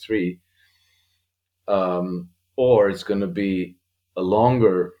two or three, or it's going to be a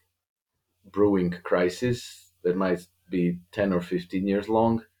longer brewing crisis that might be 10 or 15 years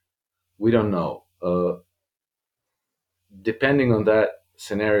long. We don't know. Depending on that,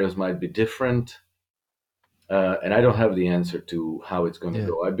 scenarios might be different. And I don't have the answer to how it's going to Yeah.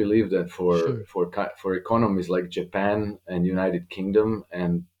 go. I believe that Sure. for economies like Japan and United Kingdom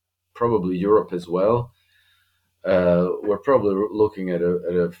and probably Europe as well, we're probably looking at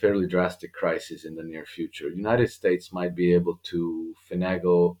a fairly drastic crisis in the near future. United States might be able to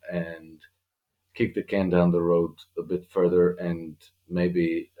finagle and kick the can down the road a bit further and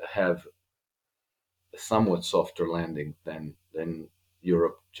maybe have a somewhat softer landing than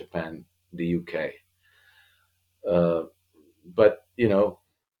Europe, Japan, the UK. Uh, but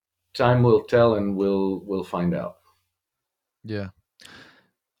time will tell, and we'll find out. Yeah.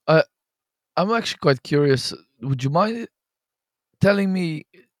 I I'm actually quite curious. Would you mind telling me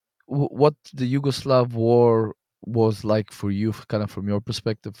what the Yugoslav war was like for you, kind of from your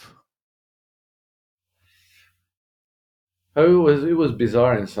perspective? It was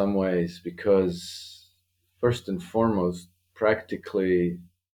bizarre in some ways because, first and foremost, practically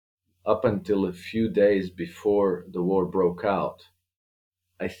up until a few days before the war broke out,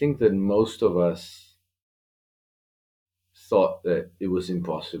 I think that most of us thought that it was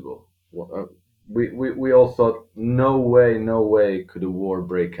impossible. We all thought, no way could a war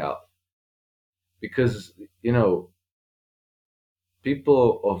break out, because you know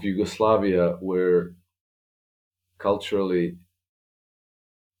people of Yugoslavia were culturally,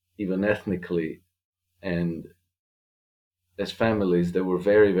 even ethnically, and as families, they were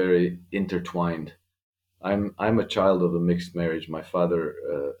very, very intertwined. I'm a child of a mixed marriage. My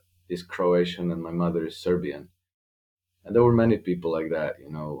father is Croatian and my mother is Serbian, and there were many people like that.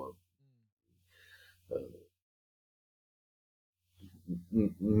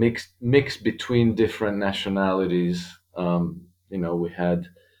 Mixed between different nationalities.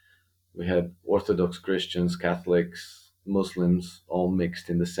 We had Orthodox Christians, Catholics, Muslims, all mixed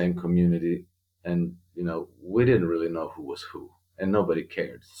in the same community, and we didn't really know who was who, and nobody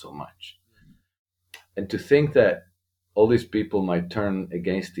cared so much. And to think that all these people might turn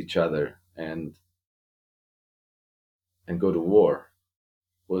against each other and go to war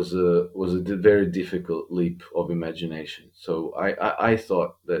was a very difficult leap of imagination. So I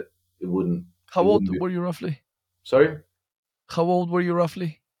thought that it wouldn't How it old wouldn't be. were you roughly? Sorry. How old were you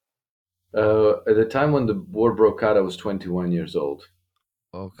roughly? At the time when the war broke out, I was 21 years old.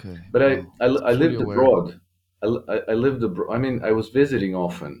 Okay, But wow, I fully lived aware. abroad. I lived abroad. I mean, I was visiting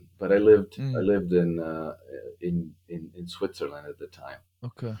often, but I Mm, lived in Switzerland at the time.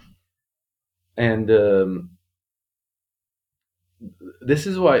 okay. And this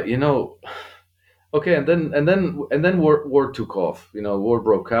is why, okay, and then war took off. War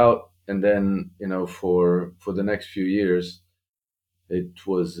broke out, and then for the next few years, it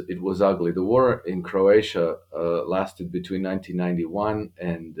was ugly. The war in Croatia lasted between 1991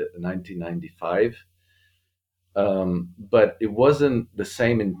 and 1995, but it wasn't the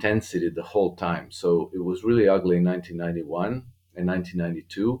same intensity the whole time. So it was really ugly in 1991 and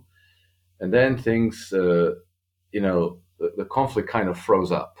 1992, and then things, the conflict kind of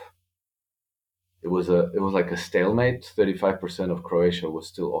froze up. It was like a stalemate. 35% of Croatia was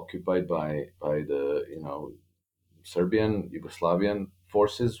still occupied by the Serbian, Yugoslavian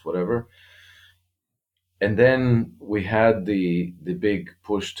forces, whatever. And then we had the big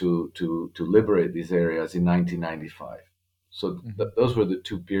push to liberate these areas in 1995. So Hmm. those were the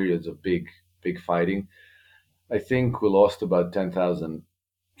two periods of big fighting. I think we lost about 10,000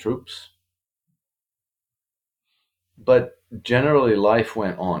 troops, but generally life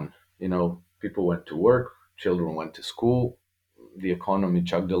went on. People went to work, children went to school, the economy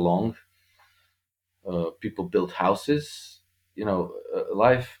chugged along, people built houses.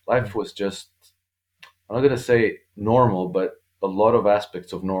 Life was just, I'm not going to say normal, but a lot of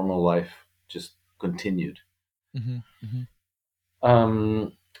aspects of normal life just continued. Hmm. Hmm.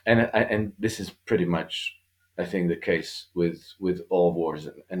 And this is pretty much, I think, the case with all wars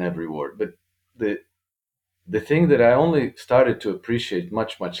and every war. But the the thing that I only started to appreciate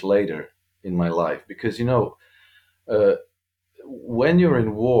much later in my life, because uh, when you're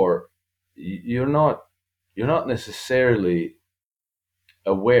in war, you're not necessarily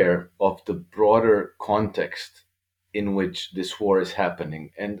aware of the broader context in which this war is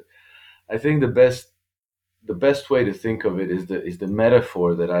happening. And I think the best way to think of it is the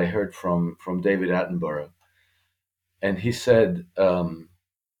metaphor that I heard from David Attenborough, and he said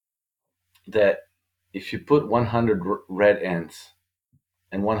that if you put 100 red ants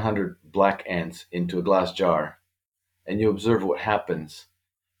and 100 black ants into a glass jar and you observe what happens,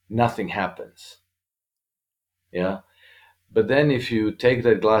 nothing happens. Yeah. But then if you take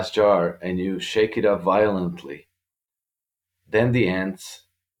that glass jar and you shake it up violently, then the ants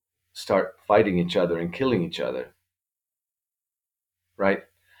start fighting each other and killing each other, right?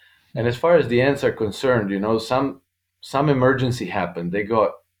 And as far as the ants are concerned, some emergency happened. They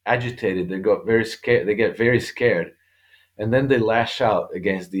got agitated. They got very scared. They get very scared, and then they lash out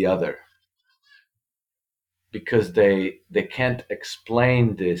against the other because they can't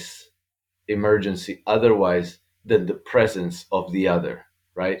explain this emergency otherwise than the presence of the other,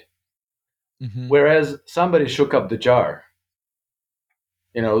 right? Hmm. Whereas somebody shook up the jar.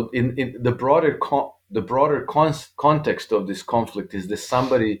 In the broader context of this conflict is that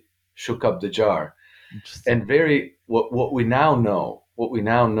somebody shook up the jar. Interesting. And what we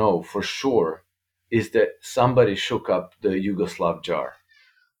now know for sure is that somebody shook up the Yugoslav jar.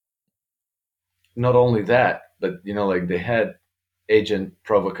 Not only that, but like they had agent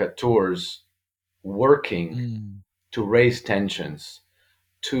provocateurs working Mm, to raise tensions,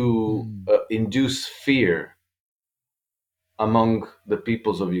 to mm, induce fear among the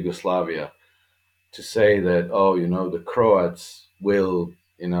peoples of Yugoslavia, to say that, oh, the Croats will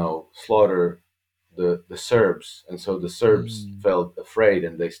slaughter the Serbs, and so the Serbs mm, felt afraid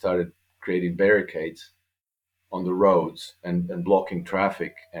and they started creating barricades on the roads and blocking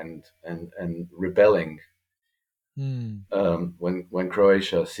traffic and rebelling mm, when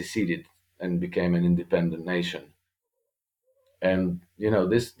Croatia seceded and became an independent nation. And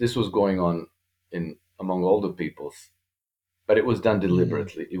this was going on in among all the peoples, but it was done mm.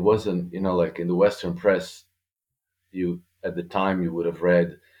 deliberately. It wasn't, like in the Western press, you at the time you would have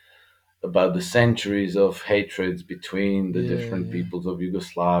read about the centuries of hatreds between the Yeah, different yeah. peoples of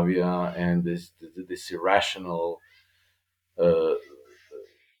Yugoslavia and this irrational uh,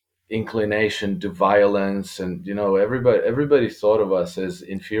 inclination to violence. And everybody thought of us as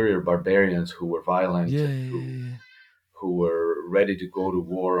inferior barbarians who were violent Yeah, and yeah, yeah. who were ready to go to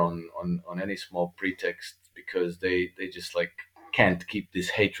war on any small pretext, because they just like can't keep this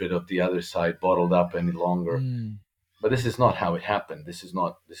hatred of the other side bottled up any longer. Mm, But this is not how it happened. This is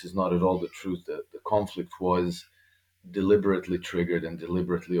not at all the truth. The conflict was deliberately triggered and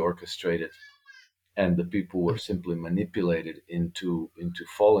deliberately orchestrated, and the people were simply manipulated into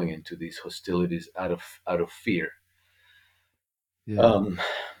falling into these hostilities out of fear. Yeah. Um,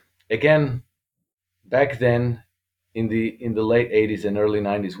 Again, back then in the late 80s and early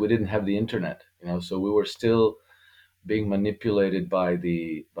 90s, we didn't have the internet, so we were still being manipulated by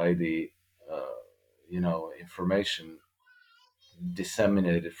the information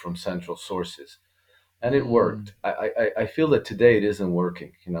disseminated from central sources, and it Mm, worked. I feel that today it isn't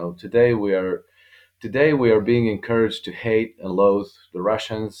working. Today we are being encouraged to hate and loathe the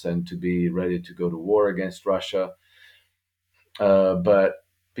Russians and to be ready to go to war against Russia, but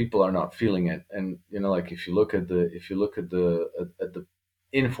people are not feeling it. And like if you look at the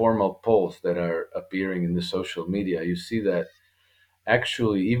informal polls that are appearing in the social media, you see that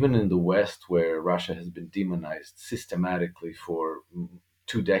actually, even in the West, where Russia has been demonized systematically for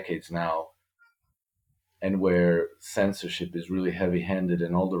 2 decades now, and where censorship is really heavy-handed,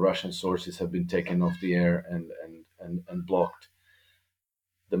 and all the Russian sources have been taken off the air and blocked,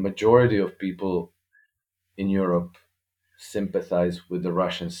 the majority of people in Europe sympathize with the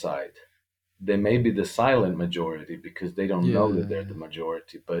Russian side. They may be the silent majority because they don't know that they're yeah. the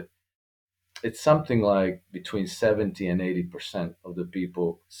majority, but it's something like between 70 and 80% of the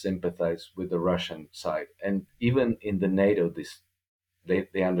people sympathize with the Russian side. And even in the NATO,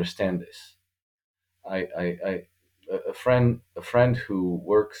 they understand this. I a friend who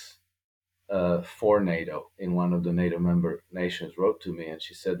works for NATO in one of the NATO member nations wrote to me, and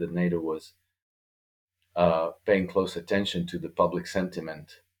she said that NATO was paying close attention to the public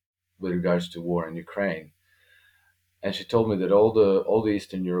sentiment with regards to war in Ukraine. And she told me that all the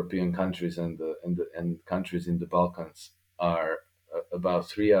Eastern European countries and countries in the Balkans are about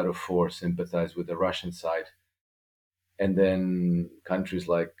 3 out of 4 sympathize with the Russian side, and then countries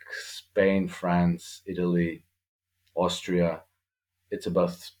like Spain, France, Italy, Austria, it's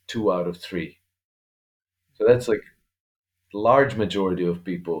about 2 out of 3. So that's like large majority of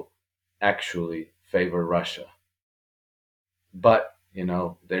people actually favor Russia. But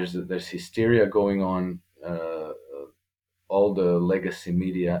there's hysteria going on. All the legacy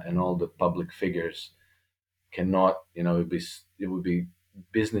media and all the public figures cannot, it would be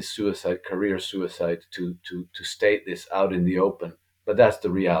business suicide, career suicide to state this out in the open. But that's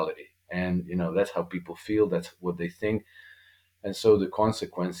the reality, and that's how people feel. That's what they think. And so the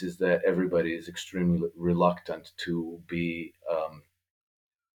consequence is that everybody is extremely reluctant to be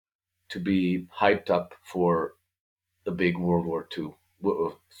hyped up for the big World War II,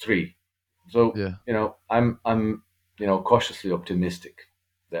 three. So Yeah. I'm cautiously optimistic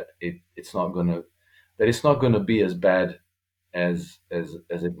that it's not gonna be as bad as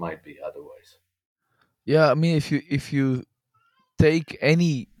it might be otherwise. Yeah, I mean, if you take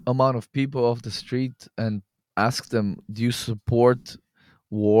any amount of people off the street and ask them, do you support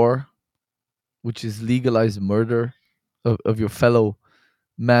war, which is legalized murder of your fellow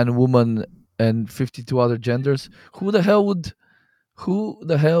man, woman, and 52 other genders, who the hell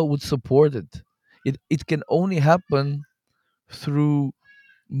would support it? It can only happen through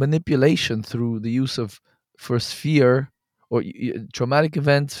manipulation, through the use of first fear or traumatic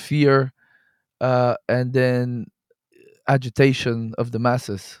events, fear, and then agitation of the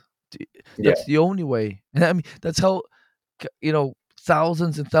masses. T- Yeah, That's the only way. And I mean, that's how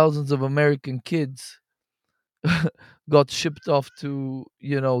thousands and thousands of American kids got shipped off to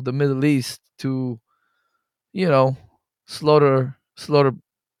the Middle East to you know slaughter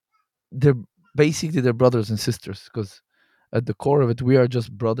their basically their brothers and sisters, because at the core of it we are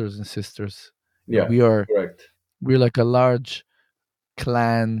just brothers and sisters. yeah, correct. We're like a large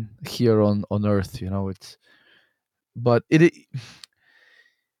clan here on earth. It's but it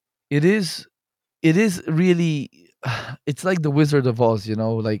is it is really it's like the Wizard of Oz,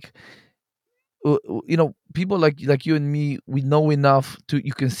 like people like you and me, we know enough to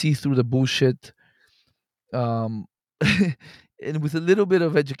you can see through the bullshit. um and with a little bit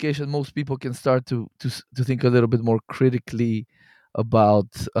of education, most people can start to think a little bit more critically about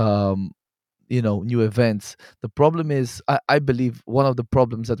new events. The problem is, I believe one of the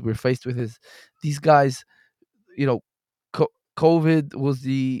problems that we're faced with is these guys. you know COVID was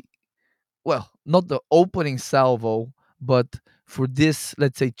the, well, not the opening salvo, but for this,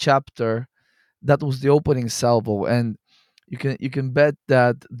 let's say, chapter, that was the opening salvo. And you can bet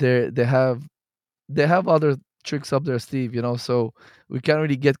that they have other tricks up their sleeve, so we can't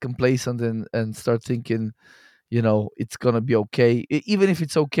really get complacent and start thinking it's gonna be okay. Even if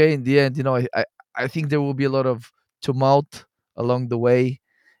it's okay in the end, I think there will be a lot of tumult along the way,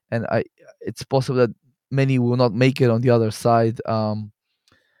 and it's possible that many will not make it on the other side.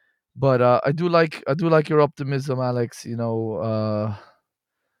 But I do like your optimism, Alex.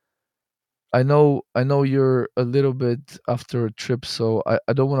 I know you're a little bit after a trip, so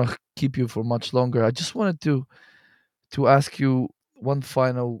I don't want to keep you for much longer. I just wanted to ask you a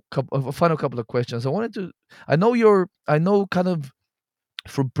final couple of questions. I know kind of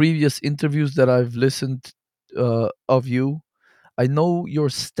from previous interviews that I've listened of you. I know your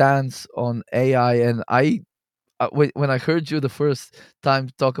stance on AI, and when I heard you the first time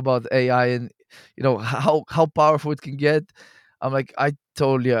talk about AI and how powerful it can get, I'm like, I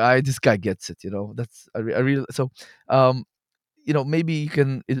totally, I this guy gets it. I really so. Um, maybe you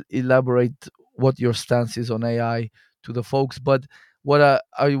can elaborate what your stance is on AI to the folks. But what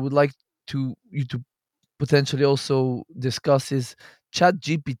I would like you to potentially also discuss is chat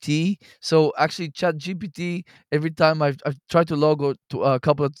gpt. So actually chat gpt, every time I've tried to log out to a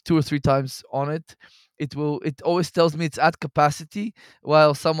couple of 2 or 3 times on it, it always tells me it's at capacity,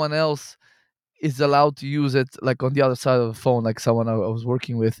 while someone else is allowed to use it, like on the other side of the phone, like someone I was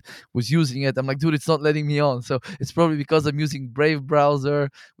working with was using it. I'm like, dude, it's not letting me on. So it's probably because I'm using Brave browser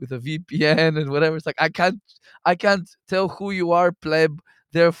with a VPN and whatever. It's like I can't tell who you are, pleb,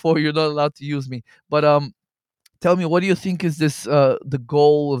 therefore you're not allowed to use me. But tell me, what do you think is this the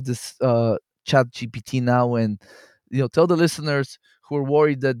goal of this chat gpt now? And tell the listeners who are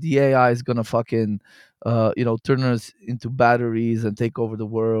worried that the AI is gonna fucking turn us into batteries and take over the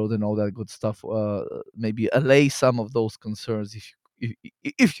world and all that good stuff, maybe allay some of those concerns,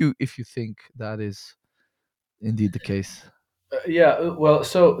 if you think that is indeed the case. Yeah, well,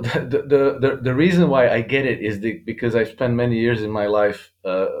 so the reason why I get it is because I spent many years in my life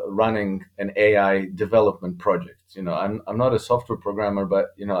running an AI development project. I'm not a software programmer,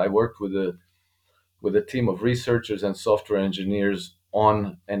 but I worked with a team of researchers and software engineers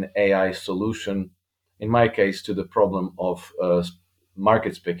on an AI solution. In my case, to the problem of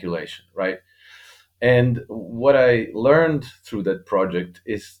market speculation, right? And what I learned through that project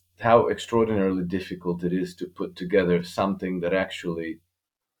is how extraordinarily difficult it is to put together something that actually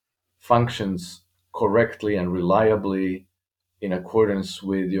functions correctly and reliably in accordance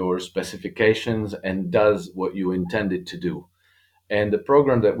with your specifications and does what you intend it to do. And the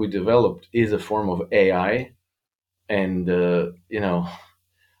program that we developed is a form of AI. And,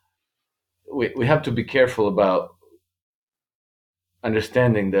 we have to be careful about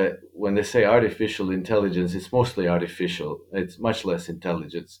understanding that when they say artificial intelligence, it's mostly artificial. It's much less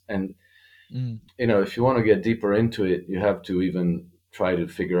intelligence. And Mm. if you want to get deeper into it, you have to even try to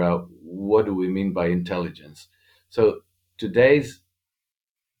figure out what do we mean by intelligence. So today's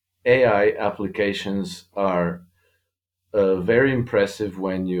AI applications are very impressive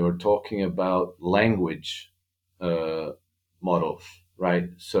when you're talking about language uh, models, right?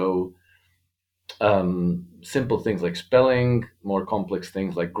 So simple things like spelling, more complex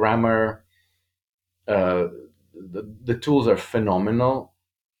things like grammar. The tools are phenomenal.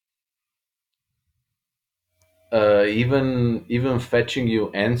 Even fetching you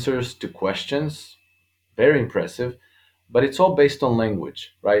answers to questions, very impressive. But it's all based on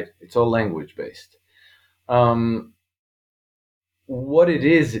language, right? It's all language based. Um, what it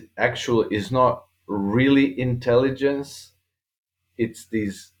is actually is not really intelligence. It's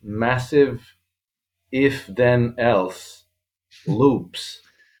these massive if then else loops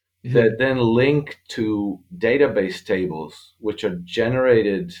Yeah. that then link to database tables, which are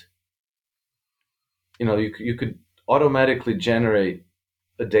generated. You could automatically generate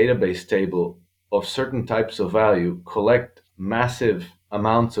a database table of certain types of value, collect massive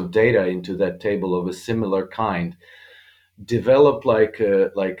amounts of data into that table of a similar kind, develop like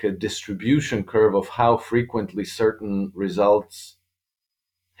a distribution curve of how frequently certain results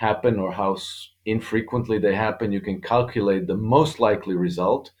happen or how infrequently they happen. You can calculate the most likely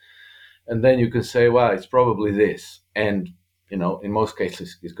result, and then you can say, well, it's probably this. And in most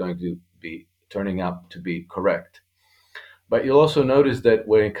cases it's going to be turning out to be correct. But you'll also notice that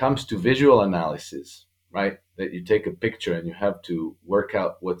when it comes to visual analysis, right, that you take a picture and you have to work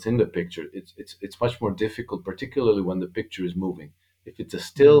out what's in the picture, it's much more difficult, particularly when the picture is moving. If it's a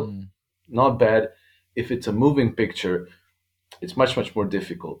still, Mm. not bad. If it's a moving picture, it's much more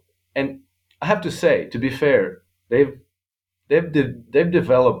difficult. And I have to say, to be fair, they've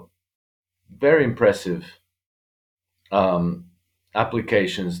developed very impressive um,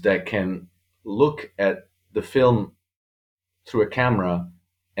 applications that can look at the film through a camera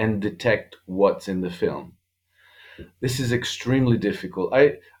and detect what's in the film. This is extremely difficult.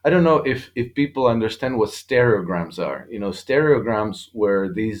 I don't know if people understand what stereograms are. Stereograms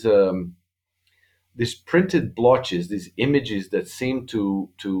were these printed blotches, these images that seem to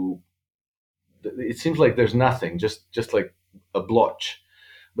it seems like there's nothing, just like a blotch.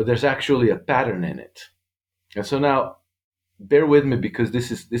 but there's actually a pattern in it. And so now, bear with me, because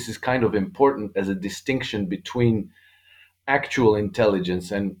this is kind of important as a distinction between actual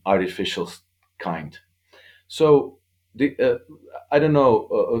intelligence and artificial kind. So I don't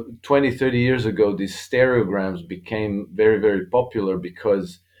know, 20, 30 years ago, these stereograms became very, very popular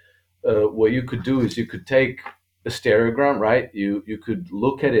because what you could do is you could take a stereogram, right? You could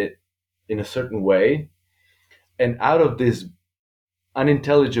look at it in a certain way, and out of this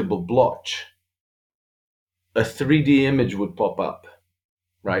unintelligible blotch, a 3D image would pop up,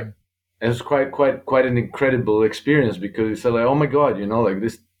 right? Mhm. And it's quite an incredible experience, because it's like, oh my god, like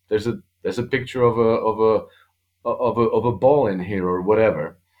this. There's a picture of a ball in here, or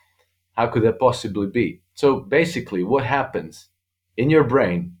whatever. How could that possibly be? So basically, what happens in your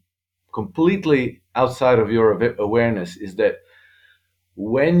brain, completely outside of your awareness, is that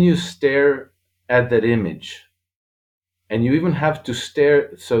when you stare at that image, and you even have to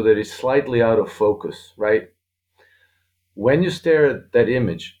stare so that it's slightly out of focus, right? When you stare at that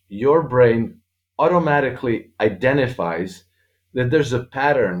image, your brain automatically identifies that there's a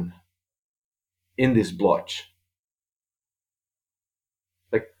pattern in this blotch.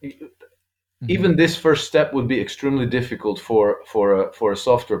 Like, Mhm. even this first step would be extremely difficult for a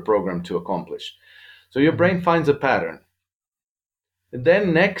software program to accomplish. So your Mhm. brain finds a pattern. And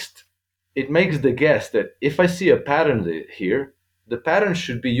then next, it makes the guess that if I see a pattern here, the pattern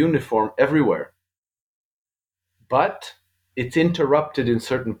should be uniform everywhere, but it's interrupted in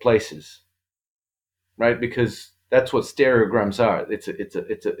certain places, right? Because that's what stereograms are.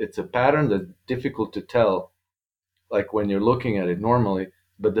 It's a pattern that's difficult to tell, like when you're looking at it normally,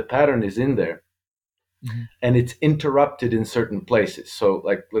 but the pattern is in there, Mhm. and it's interrupted in certain places. So,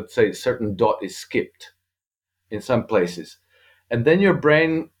 like, let's say a certain dot is skipped in some places. And then your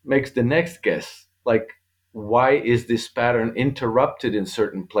brain makes the next guess, like, why is this pattern interrupted in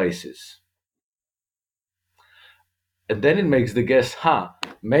certain places? And then it makes the guess,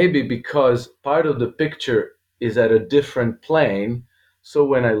 maybe because part of the picture is at a different plane. So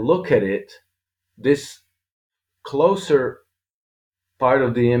when I look at it, this closer part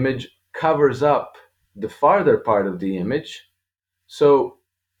of the image covers up the farther part of the image. So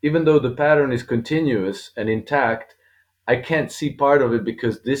even though the pattern is continuous and intact, I can't see part of it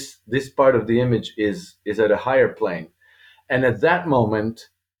because this part of the image is at a higher plane. And at that moment,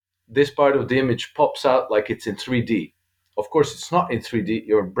 this part of the image pops out like it's in 3D. Of course, it's not in 3D.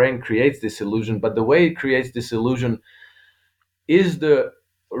 Your brain creates this illusion, but the way it creates this illusion is the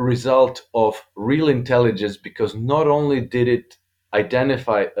result of real intelligence, because not only did it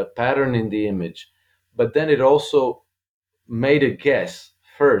identify a pattern in the image, but then it also made a guess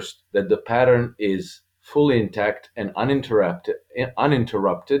first that the pattern is fully intact and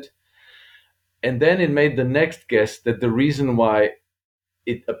uninterrupted, and then it made the next guess that the reason why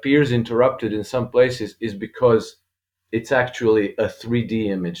it appears interrupted in some places is because it's actually a 3D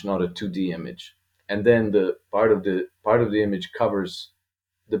image, not a 2D image. And then the part of the image covers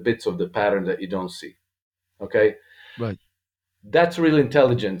the bits of the pattern that you don't see. Okay, Right. that's real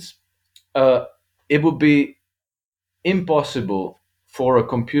intelligence. It would be impossible for a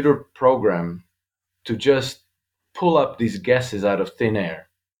computer program to just pull up these guesses out of thin air.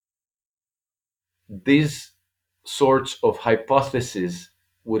 These sorts of hypotheses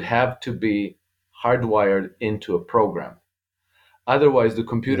would have to be hardwired into a program. Otherwise, the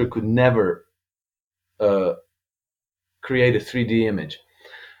computer Yeah. could never uh, create a 3D image.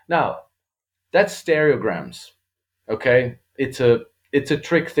 Now, that's stereograms. Okay, it's a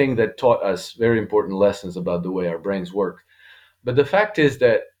trick thing that taught us very important lessons about the way our brains work. But the fact is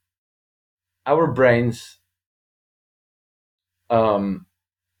that our brains um,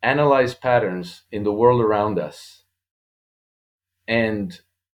 analyze patterns in the world around us and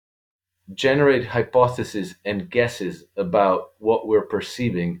generate hypotheses and guesses about what we're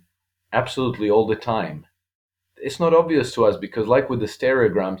perceiving absolutely all the time. It's not obvious to us because, like with the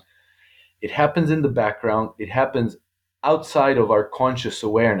stereograms, it happens in the background, it happens outside of our conscious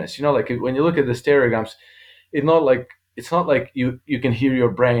awareness. Like when you look at the stereograms, it's not like you can hear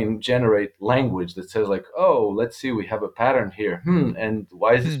your brain generate language that says, like, oh, let's see, we have a pattern here, and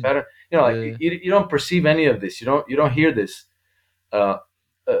why is this Hmm. pattern, like, Yeah. you don't perceive any of this. You don't hear this uh,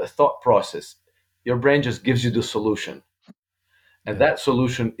 thought process. Your brain just gives you the solution, and Yeah. that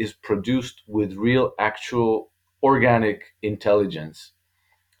solution is produced with real, actual, organic intelligence.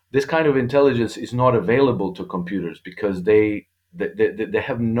 This kind of intelligence is not available to computers because they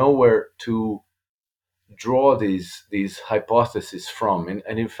have nowhere to draw these hypotheses from.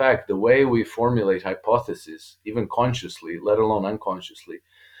 And in fact, the way we formulate hypotheses, even consciously, let alone unconsciously,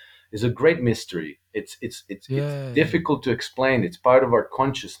 is a great mystery. It's Yeah. difficult to explain. It's part of our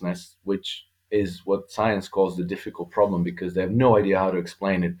consciousness, which is what science calls the difficult problem, because they have no idea how to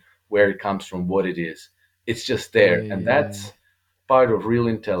explain it, where it comes from, what it is. It's just there, Yeah. and Yeah. that's part of real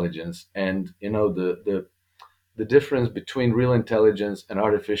intelligence. And the difference between real intelligence and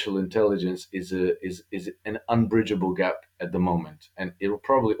artificial intelligence is an unbridgeable gap at the moment, and it will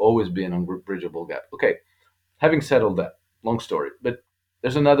probably always be an unbridgeable gap. Okay, having said all that, long story, but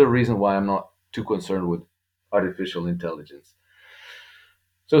there's another reason why I'm not too concerned with artificial intelligence.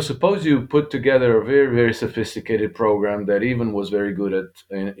 So suppose you put together a very very sophisticated program that even was very good at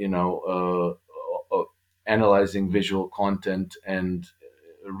analyzing visual content and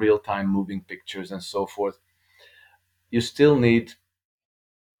real time moving pictures and so forth. You still need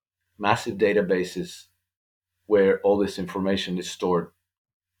massive databases where all this information is stored.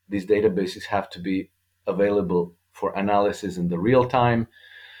 These databases have to be available for analysis in the real time.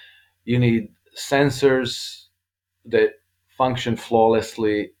 You need sensors that function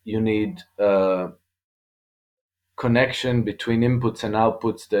flawlessly. You need connection between inputs and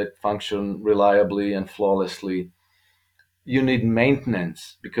outputs that function reliably and flawlessly. You need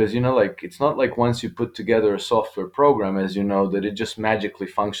maintenance, because like it's not like once you put together a software program, as you know, that it just magically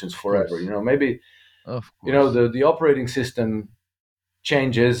functions Of forever. course. Maybe Of course. the operating system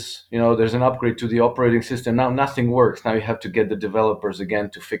changes. There's an upgrade to the operating system. Now nothing works. Now you have to get the developers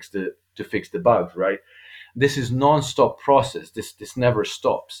again to fix the bugs, right? This is non-stop process. This never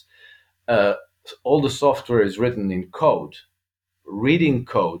stops. uh, all the software is written in code. Reading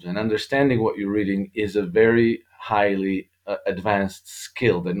code and understanding what you're reading is a very highly advanced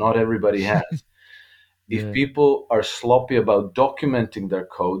skill that not everybody has. If Yeah. people are sloppy about documenting their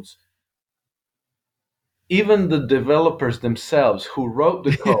codes, even the developers themselves who wrote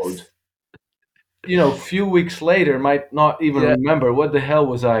the code, Yes. few weeks later might not even Yeah. remember what the hell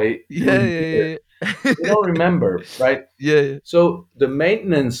was I Yeah. doing here. Yeah. Yeah. They don't remember, right? Yeah. Yeah. So the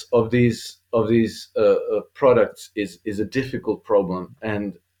maintenance of these products is a difficult problem,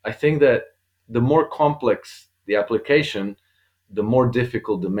 and I think that the more complex the application, the more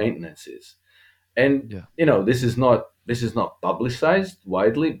difficult the maintenance is. And Yeah. this is not publicized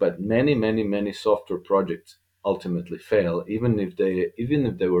widely, but many software projects ultimately fail, even if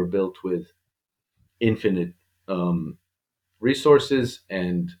they were built with infinite um, resources,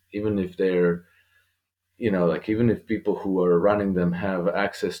 and even if they're like even if people who are running them have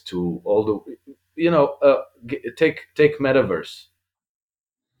access to all the take metaverse.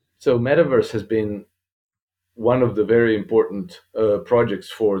 So metaverse has been one of the very important projects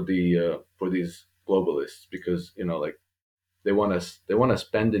for these globalists, because like they want to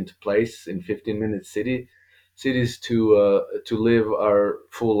spend into place in 15-minute cities to live our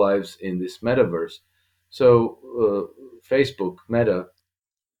full lives in this metaverse. So Facebook Meta,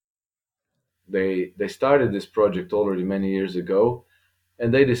 they started this project already many years ago,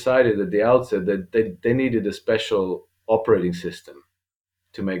 and they decided at the outset that they needed a special operating system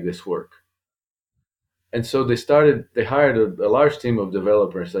to make this work. And so they hired a large team of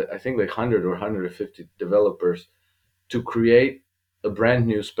developers, I think like 100 or 150 developers, to create a brand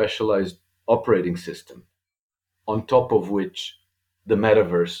new specialized operating system on top of which the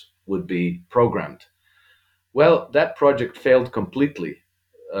metaverse would be programmed. Well, that project failed completely.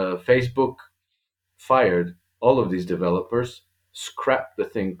 Facebook fired all of these developers, scrapped the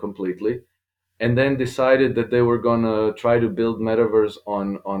thing completely, and then decided that they were gonna try to build metaverse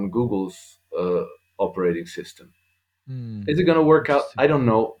on Google's operating system. Hmm. Is it gonna work out? Interesting. I don't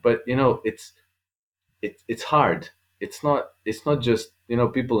know, but it's hard. It's not just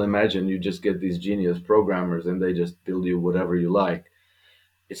people imagine you just get these genius programmers and they just build you whatever you like.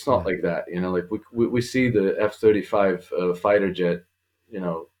 It's not Yeah. like that. Like we see the F-35 fighter jet,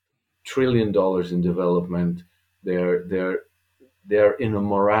 $1 trillion in development. They're in a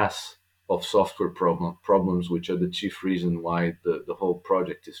morass of software problems, which are the chief reason why the whole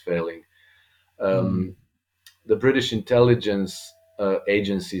project is failing. Hmm. Um, the British intelligence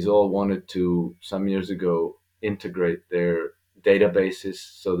agencies all wanted to, some years ago, integrate their databases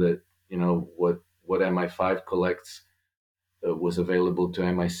so that what MI5 collects was available to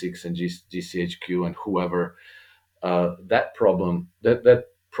MI6 and GCHQ and whoever. That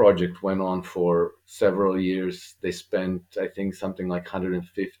project went on for several years. They spent, I think, something like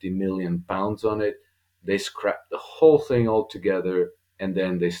 150 million pounds on it. They scrapped the whole thing altogether, and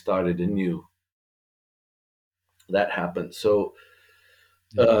then they started anew. That happened. So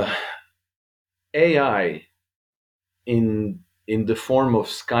Yeah. uh, AI in the form of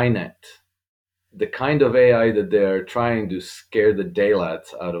Skynet, the kind of AI that they're trying to scare the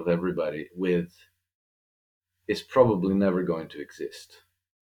daylights out of everybody with, is probably never going to exist.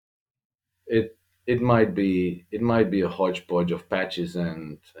 It it might be a hodgepodge of patches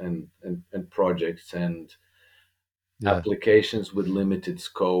and projects and Yeah. applications with limited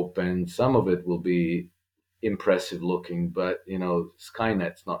scope, and some of it will be impressive looking, but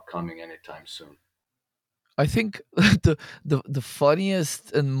Skynet's not coming anytime soon. I think the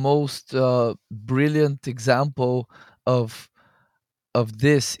funniest and most brilliant example of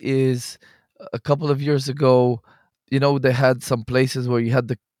this is a couple of years ago. They had some places where you had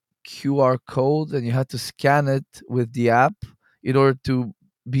the QR code and you had to scan it with the app in order to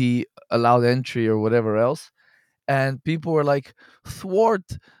be allowed entry or whatever else. And people were like,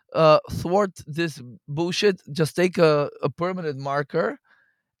 thwart thwart this bullshit. Just take a permanent marker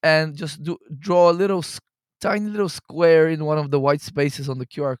and just draw a tiny little square in one of the white spaces on the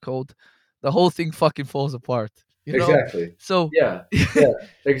QR code. The whole thing fucking falls apart. Exactly. So Yeah. Yeah.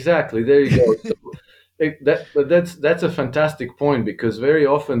 Exactly. There you go. So but that's a fantastic point, because very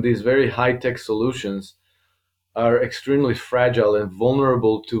often these very high tech solutions are extremely fragile and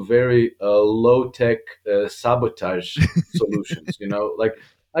vulnerable to very low tech sabotage solutions. Like,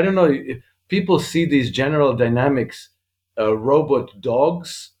 I don't know, people see these General Dynamics robot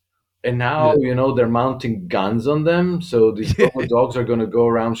dogs, and now yeah. they're mounting guns on them. So these robot dogs are going to go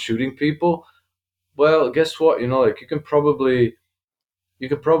around shooting people. Well, guess what? Like, you can probably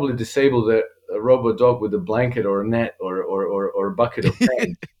disable the robot dog with a blanket or a net or a bucket of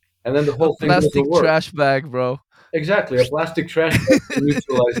paint, and then the A whole thing doesn't plastic work. trash bag, bro. Exactly, a plastic trash bag to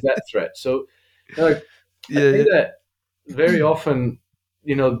neutralize that threat. So, like, I Yeah, think that very often,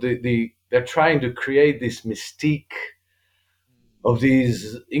 they're trying to create this mystique of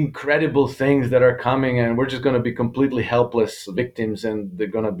these incredible things that are coming, and we're just going to be completely helpless victims, and they're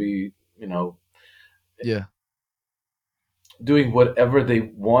going to be, yeah, doing whatever they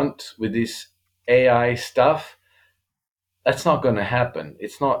want with this AI stuff. That's not going to happen.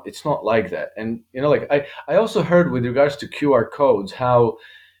 It's not like that. And like, I also heard with regards to QR codes how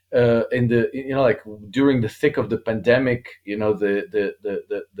in the like during the thick of the pandemic,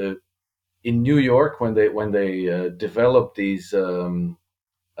 the in New York, when they developed these uh,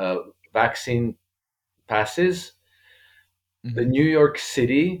 vaccine passes, the hmm New York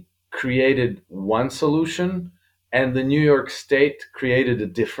City created one solution, and the New York State created a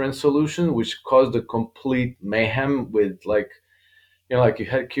different solution, which caused a complete mayhem with, like, like, you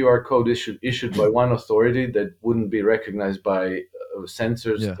had QR code issued by one authority that wouldn't be recognized by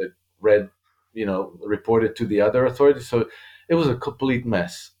sensors yeah, that reported to the other authority. So it was a complete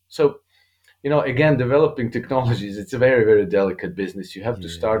mess. So, again, developing technologies, it's a very, very delicate business. You have to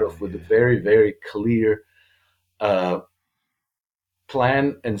start yeah, off with a yeah. very, very clear uh,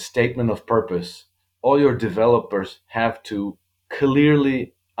 plan and statement of purpose. All your developers have to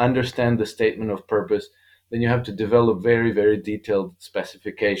clearly understand the statement of purpose. Then you have to develop very, very detailed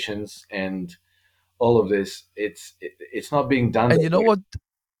specifications and all of this. It's not being done And that way.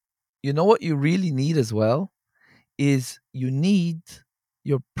 you know what you really need as well is you need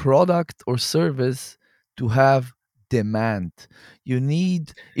your product or service to have demand. You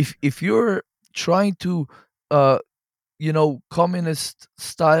need, if you're trying to uh communist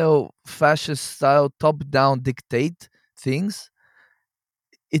style, fascist style, top down dictate things,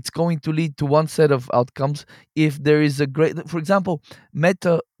 it's going to lead to one set of outcomes. If there is a great, for example,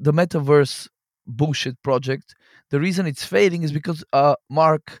 the metaverse bullshit project, the reason it's failing is because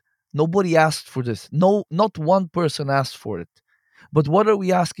Mark, nobody asked for this. No, not one person asked for it. But what are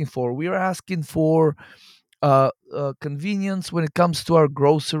we asking for? We are asking for convenience when it comes to our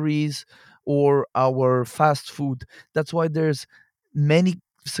groceries or our fast food. That's why there's many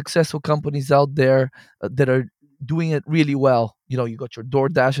successful companies out there that are doing it really well. You got your Door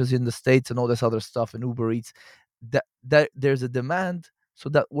Dashes in the States and all this other stuff, and Uber Eats. That there's a demand, so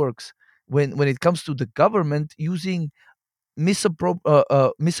that works. When it comes to the government using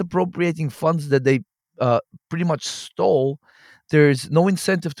misappropriating funds that they uh, pretty much stole, there's no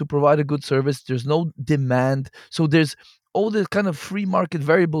incentive to provide a good service. There's no demand, so there's all the kind of free market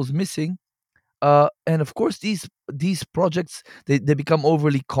variables missing. And of course, these projects, they become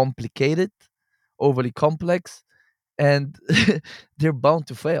overly complicated, overly complex, and they're bound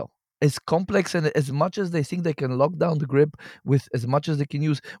to fail. It's complex, and as much as they think they can lock down the grip with as much as they can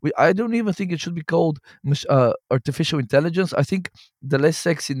use, I don't even think it should be called artificial intelligence. I think the less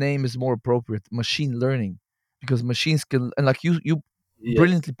sexy name is more appropriate: machine learning, because machines can, and like you Yes,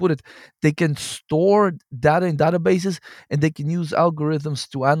 brilliantly put it, they can store data in databases, and they can use algorithms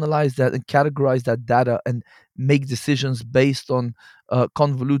to analyze that and categorize that data and make decisions based on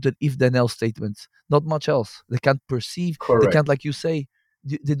convoluted if then else statements. Not much else. They can't perceive. They correct. can't, like you say,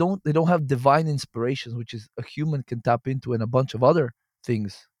 they don't have divine inspirations, which is a human can tap into, and a bunch of other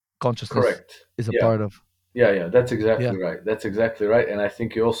things. consciousness Correct. is a Yeah. part of. Yeah, that's Yeah. exactly right. That's exactly right. And I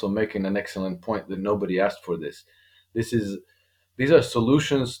think you're also making an excellent point that nobody asked for this. This is these are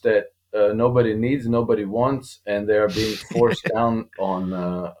solutions that nobody needs, nobody wants, and they are being forced down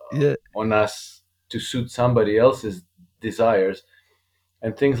Yeah. on us to suit somebody else's desires.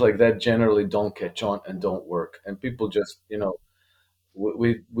 And things like that generally don't catch on and don't work. And people just,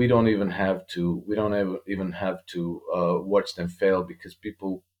 we don't even have to even have to watch them fail, because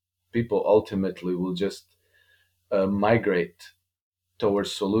people ultimately will just migrate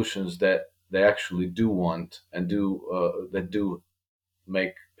towards solutions that they actually do want and do that do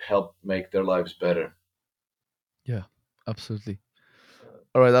make help make their lives better. Yeah. Absolutely.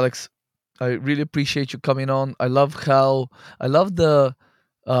 All right, Alex. I really appreciate you coming on. I love the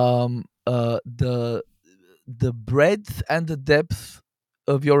the breadth and the depth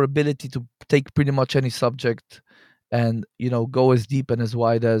of your ability to take pretty much any subject and go as deep and as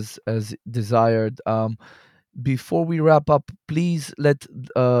wide as desired. Before we wrap up, please let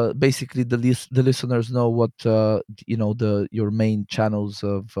basically the listeners know what the your main channels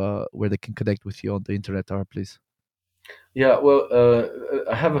of where they can connect with you on the internet are, please. Yeah, well,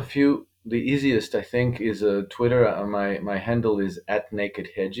 I have a few. The easiest, I think, is Twitter. My handle is at Naked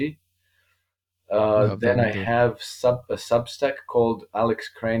Hedgie. We have that Then in I the have a Substack called Alex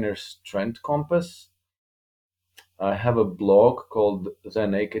Krainer's Trend Compass. I have a blog called The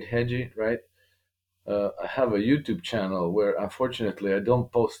Naked Hedgie, right? I have a YouTube channel where, unfortunately, I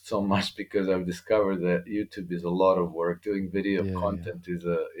don't post so much because I've discovered that YouTube is a lot of work. Doing video yeah, yeah. content is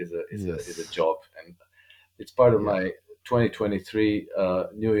a Yes. job, and it's part of Yeah. my 2023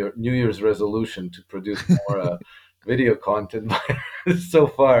 New Year's resolution to produce more video content. But so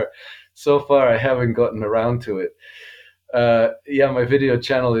far, I haven't gotten around to it. Yeah, my video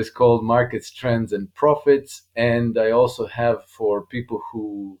channel is called Markets, Trends, and Profits, and I also have, for people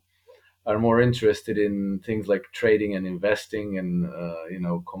who are more interested in things like trading and investing and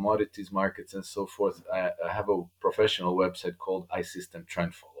commodities markets and so forth. I have a professional website called iSystem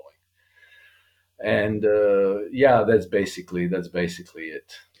Trend Following, and yeah, that's basically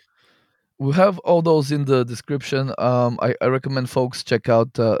it. We have all those in the description. I recommend folks check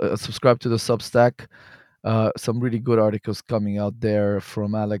out, subscribe to the Substack. Some really good articles coming out there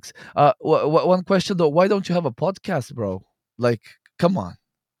from Alex. One question though: why don't you have a podcast, bro? Like, come on,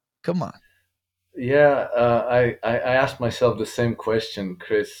 come on. Yeah, I asked myself the same question,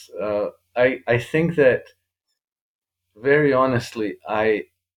 Chris. I think that, very honestly, I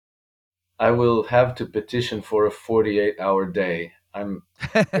will have to petition for a 48-hour day.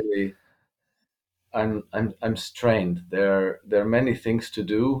 Really I'm strained. There are many things to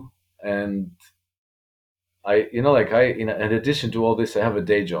do, and in addition to all this, I have a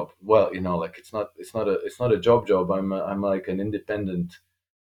day job. Well, like, it's not a job. I'm like an independent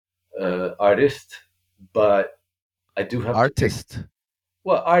artist, but I do have to take, Artist.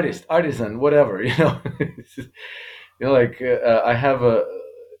 well, artisan, whatever. Like, I have a,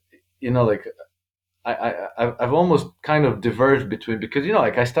 like, I've almost kind of diverged between, because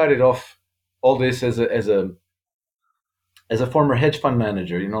like, I started off all this as a former hedge fund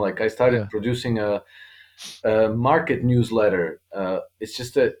manager. Like, I started Yeah, producing a market newsletter. It's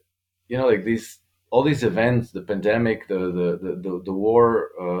just that, like, these all these events, the pandemic, the war,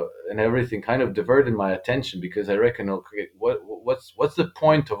 and everything kind of diverted my attention, because I reckon, okay, what's the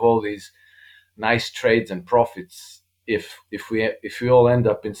point of all these nice trades and profits if we all end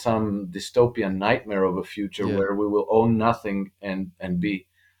up in some dystopian nightmare of a future yeah, where we will own nothing and be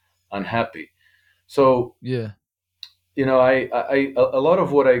unhappy. So, yeah, a lot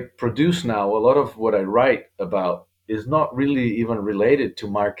of what I produce now, a lot of what I write about, is not really even related to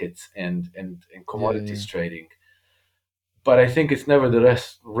markets and yeah, commodities yeah, trading. But I think it's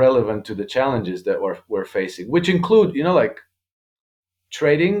nevertheless relevant to the challenges that we're facing, which include, like,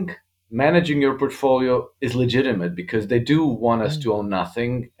 trading, managing your portfolio is legitimate, because they do want us yeah, to own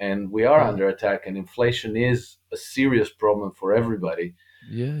nothing, and we are yeah, under attack, and inflation is a serious problem for everybody.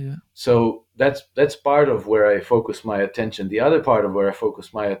 yeah, yeah, So that's part of where I focus my attention. The other part of where I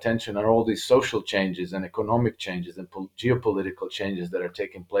focus my attention are all these social changes and economic changes and geopolitical changes that are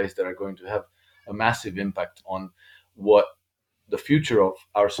taking place, that are going to have a massive impact on what the future of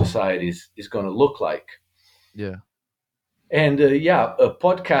our societies is going to look like. yeah, And yeah,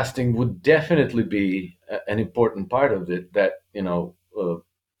 podcasting would definitely be an important part of it. That,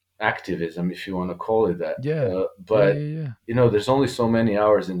 activism, if you want to call it that. yeah, yeah, But yeah, yeah. there's only so many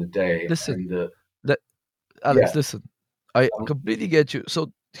hours in the day, Listen, and let yeah. Alex, listen. I um, completely get you.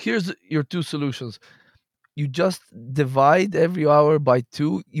 So here's your two solutions. You just divide every hour by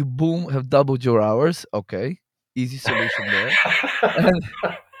two. You boom have doubled your hours. Okay, easy solution there.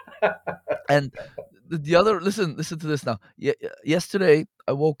 And the other, listen to this now. Yesterday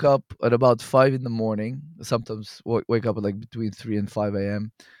I woke up at about 5 in the morning. Sometimes wake up at like between 3 and 5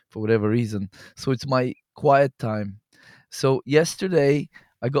 a.m. for whatever reason. So it's my quiet time. So yesterday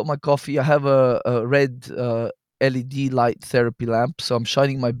I got my coffee. I have a red LED light therapy lamp, so I'm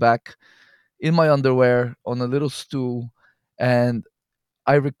shining my back in my underwear on a little stool, and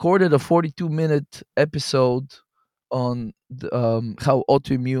I recorded a 42-minute episode on how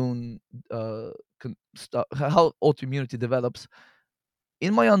autoimmune how autoimmunity develops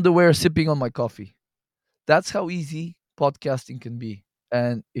in my underwear, sipping on my coffee. That's how easy podcasting can be.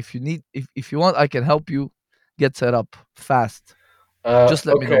 And if you want, I can help you get set up fast. Just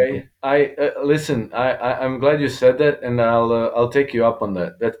let me know, bro. Okay, I listen. I'm glad you said that, and I'll take you up on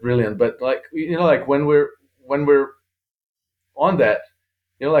that. That's brilliant. But like like when we're on that,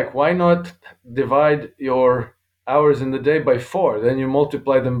 like why not divide your hours in the day by four? Then you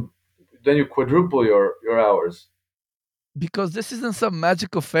multiply them, then you quadruple your hours. Because this isn't some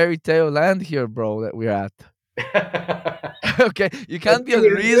magical fairy tale land here, bro, that we're at. Okay, you I can't be think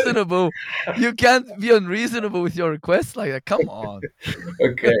it unreasonable. You can't be unreasonable with your requests like that. Come on. is.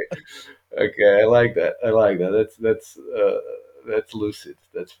 Okay, okay, I like that. I like that. That's lucid.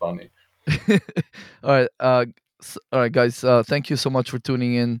 That's funny. All right, all right, guys. Thank you so much for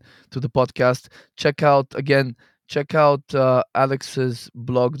tuning in to the podcast. Check out again. Check out Alex's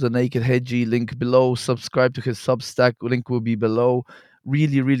blog, The Naked Hedgie. Link below. Subscribe to his Substack. Link will be below.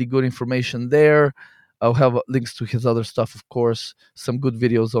 Really, really good information there. I'll have links to his other stuff, of course. Some good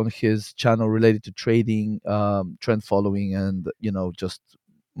videos on his channel related to trading, trend following, and just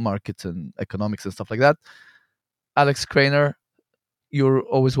markets and economics and stuff like that. Alex Krainer, you're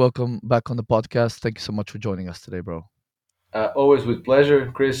always welcome back on the podcast. Thank you so much for joining us today, bro. Always with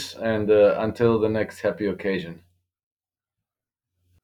pleasure, Chris. And until the next happy occasion.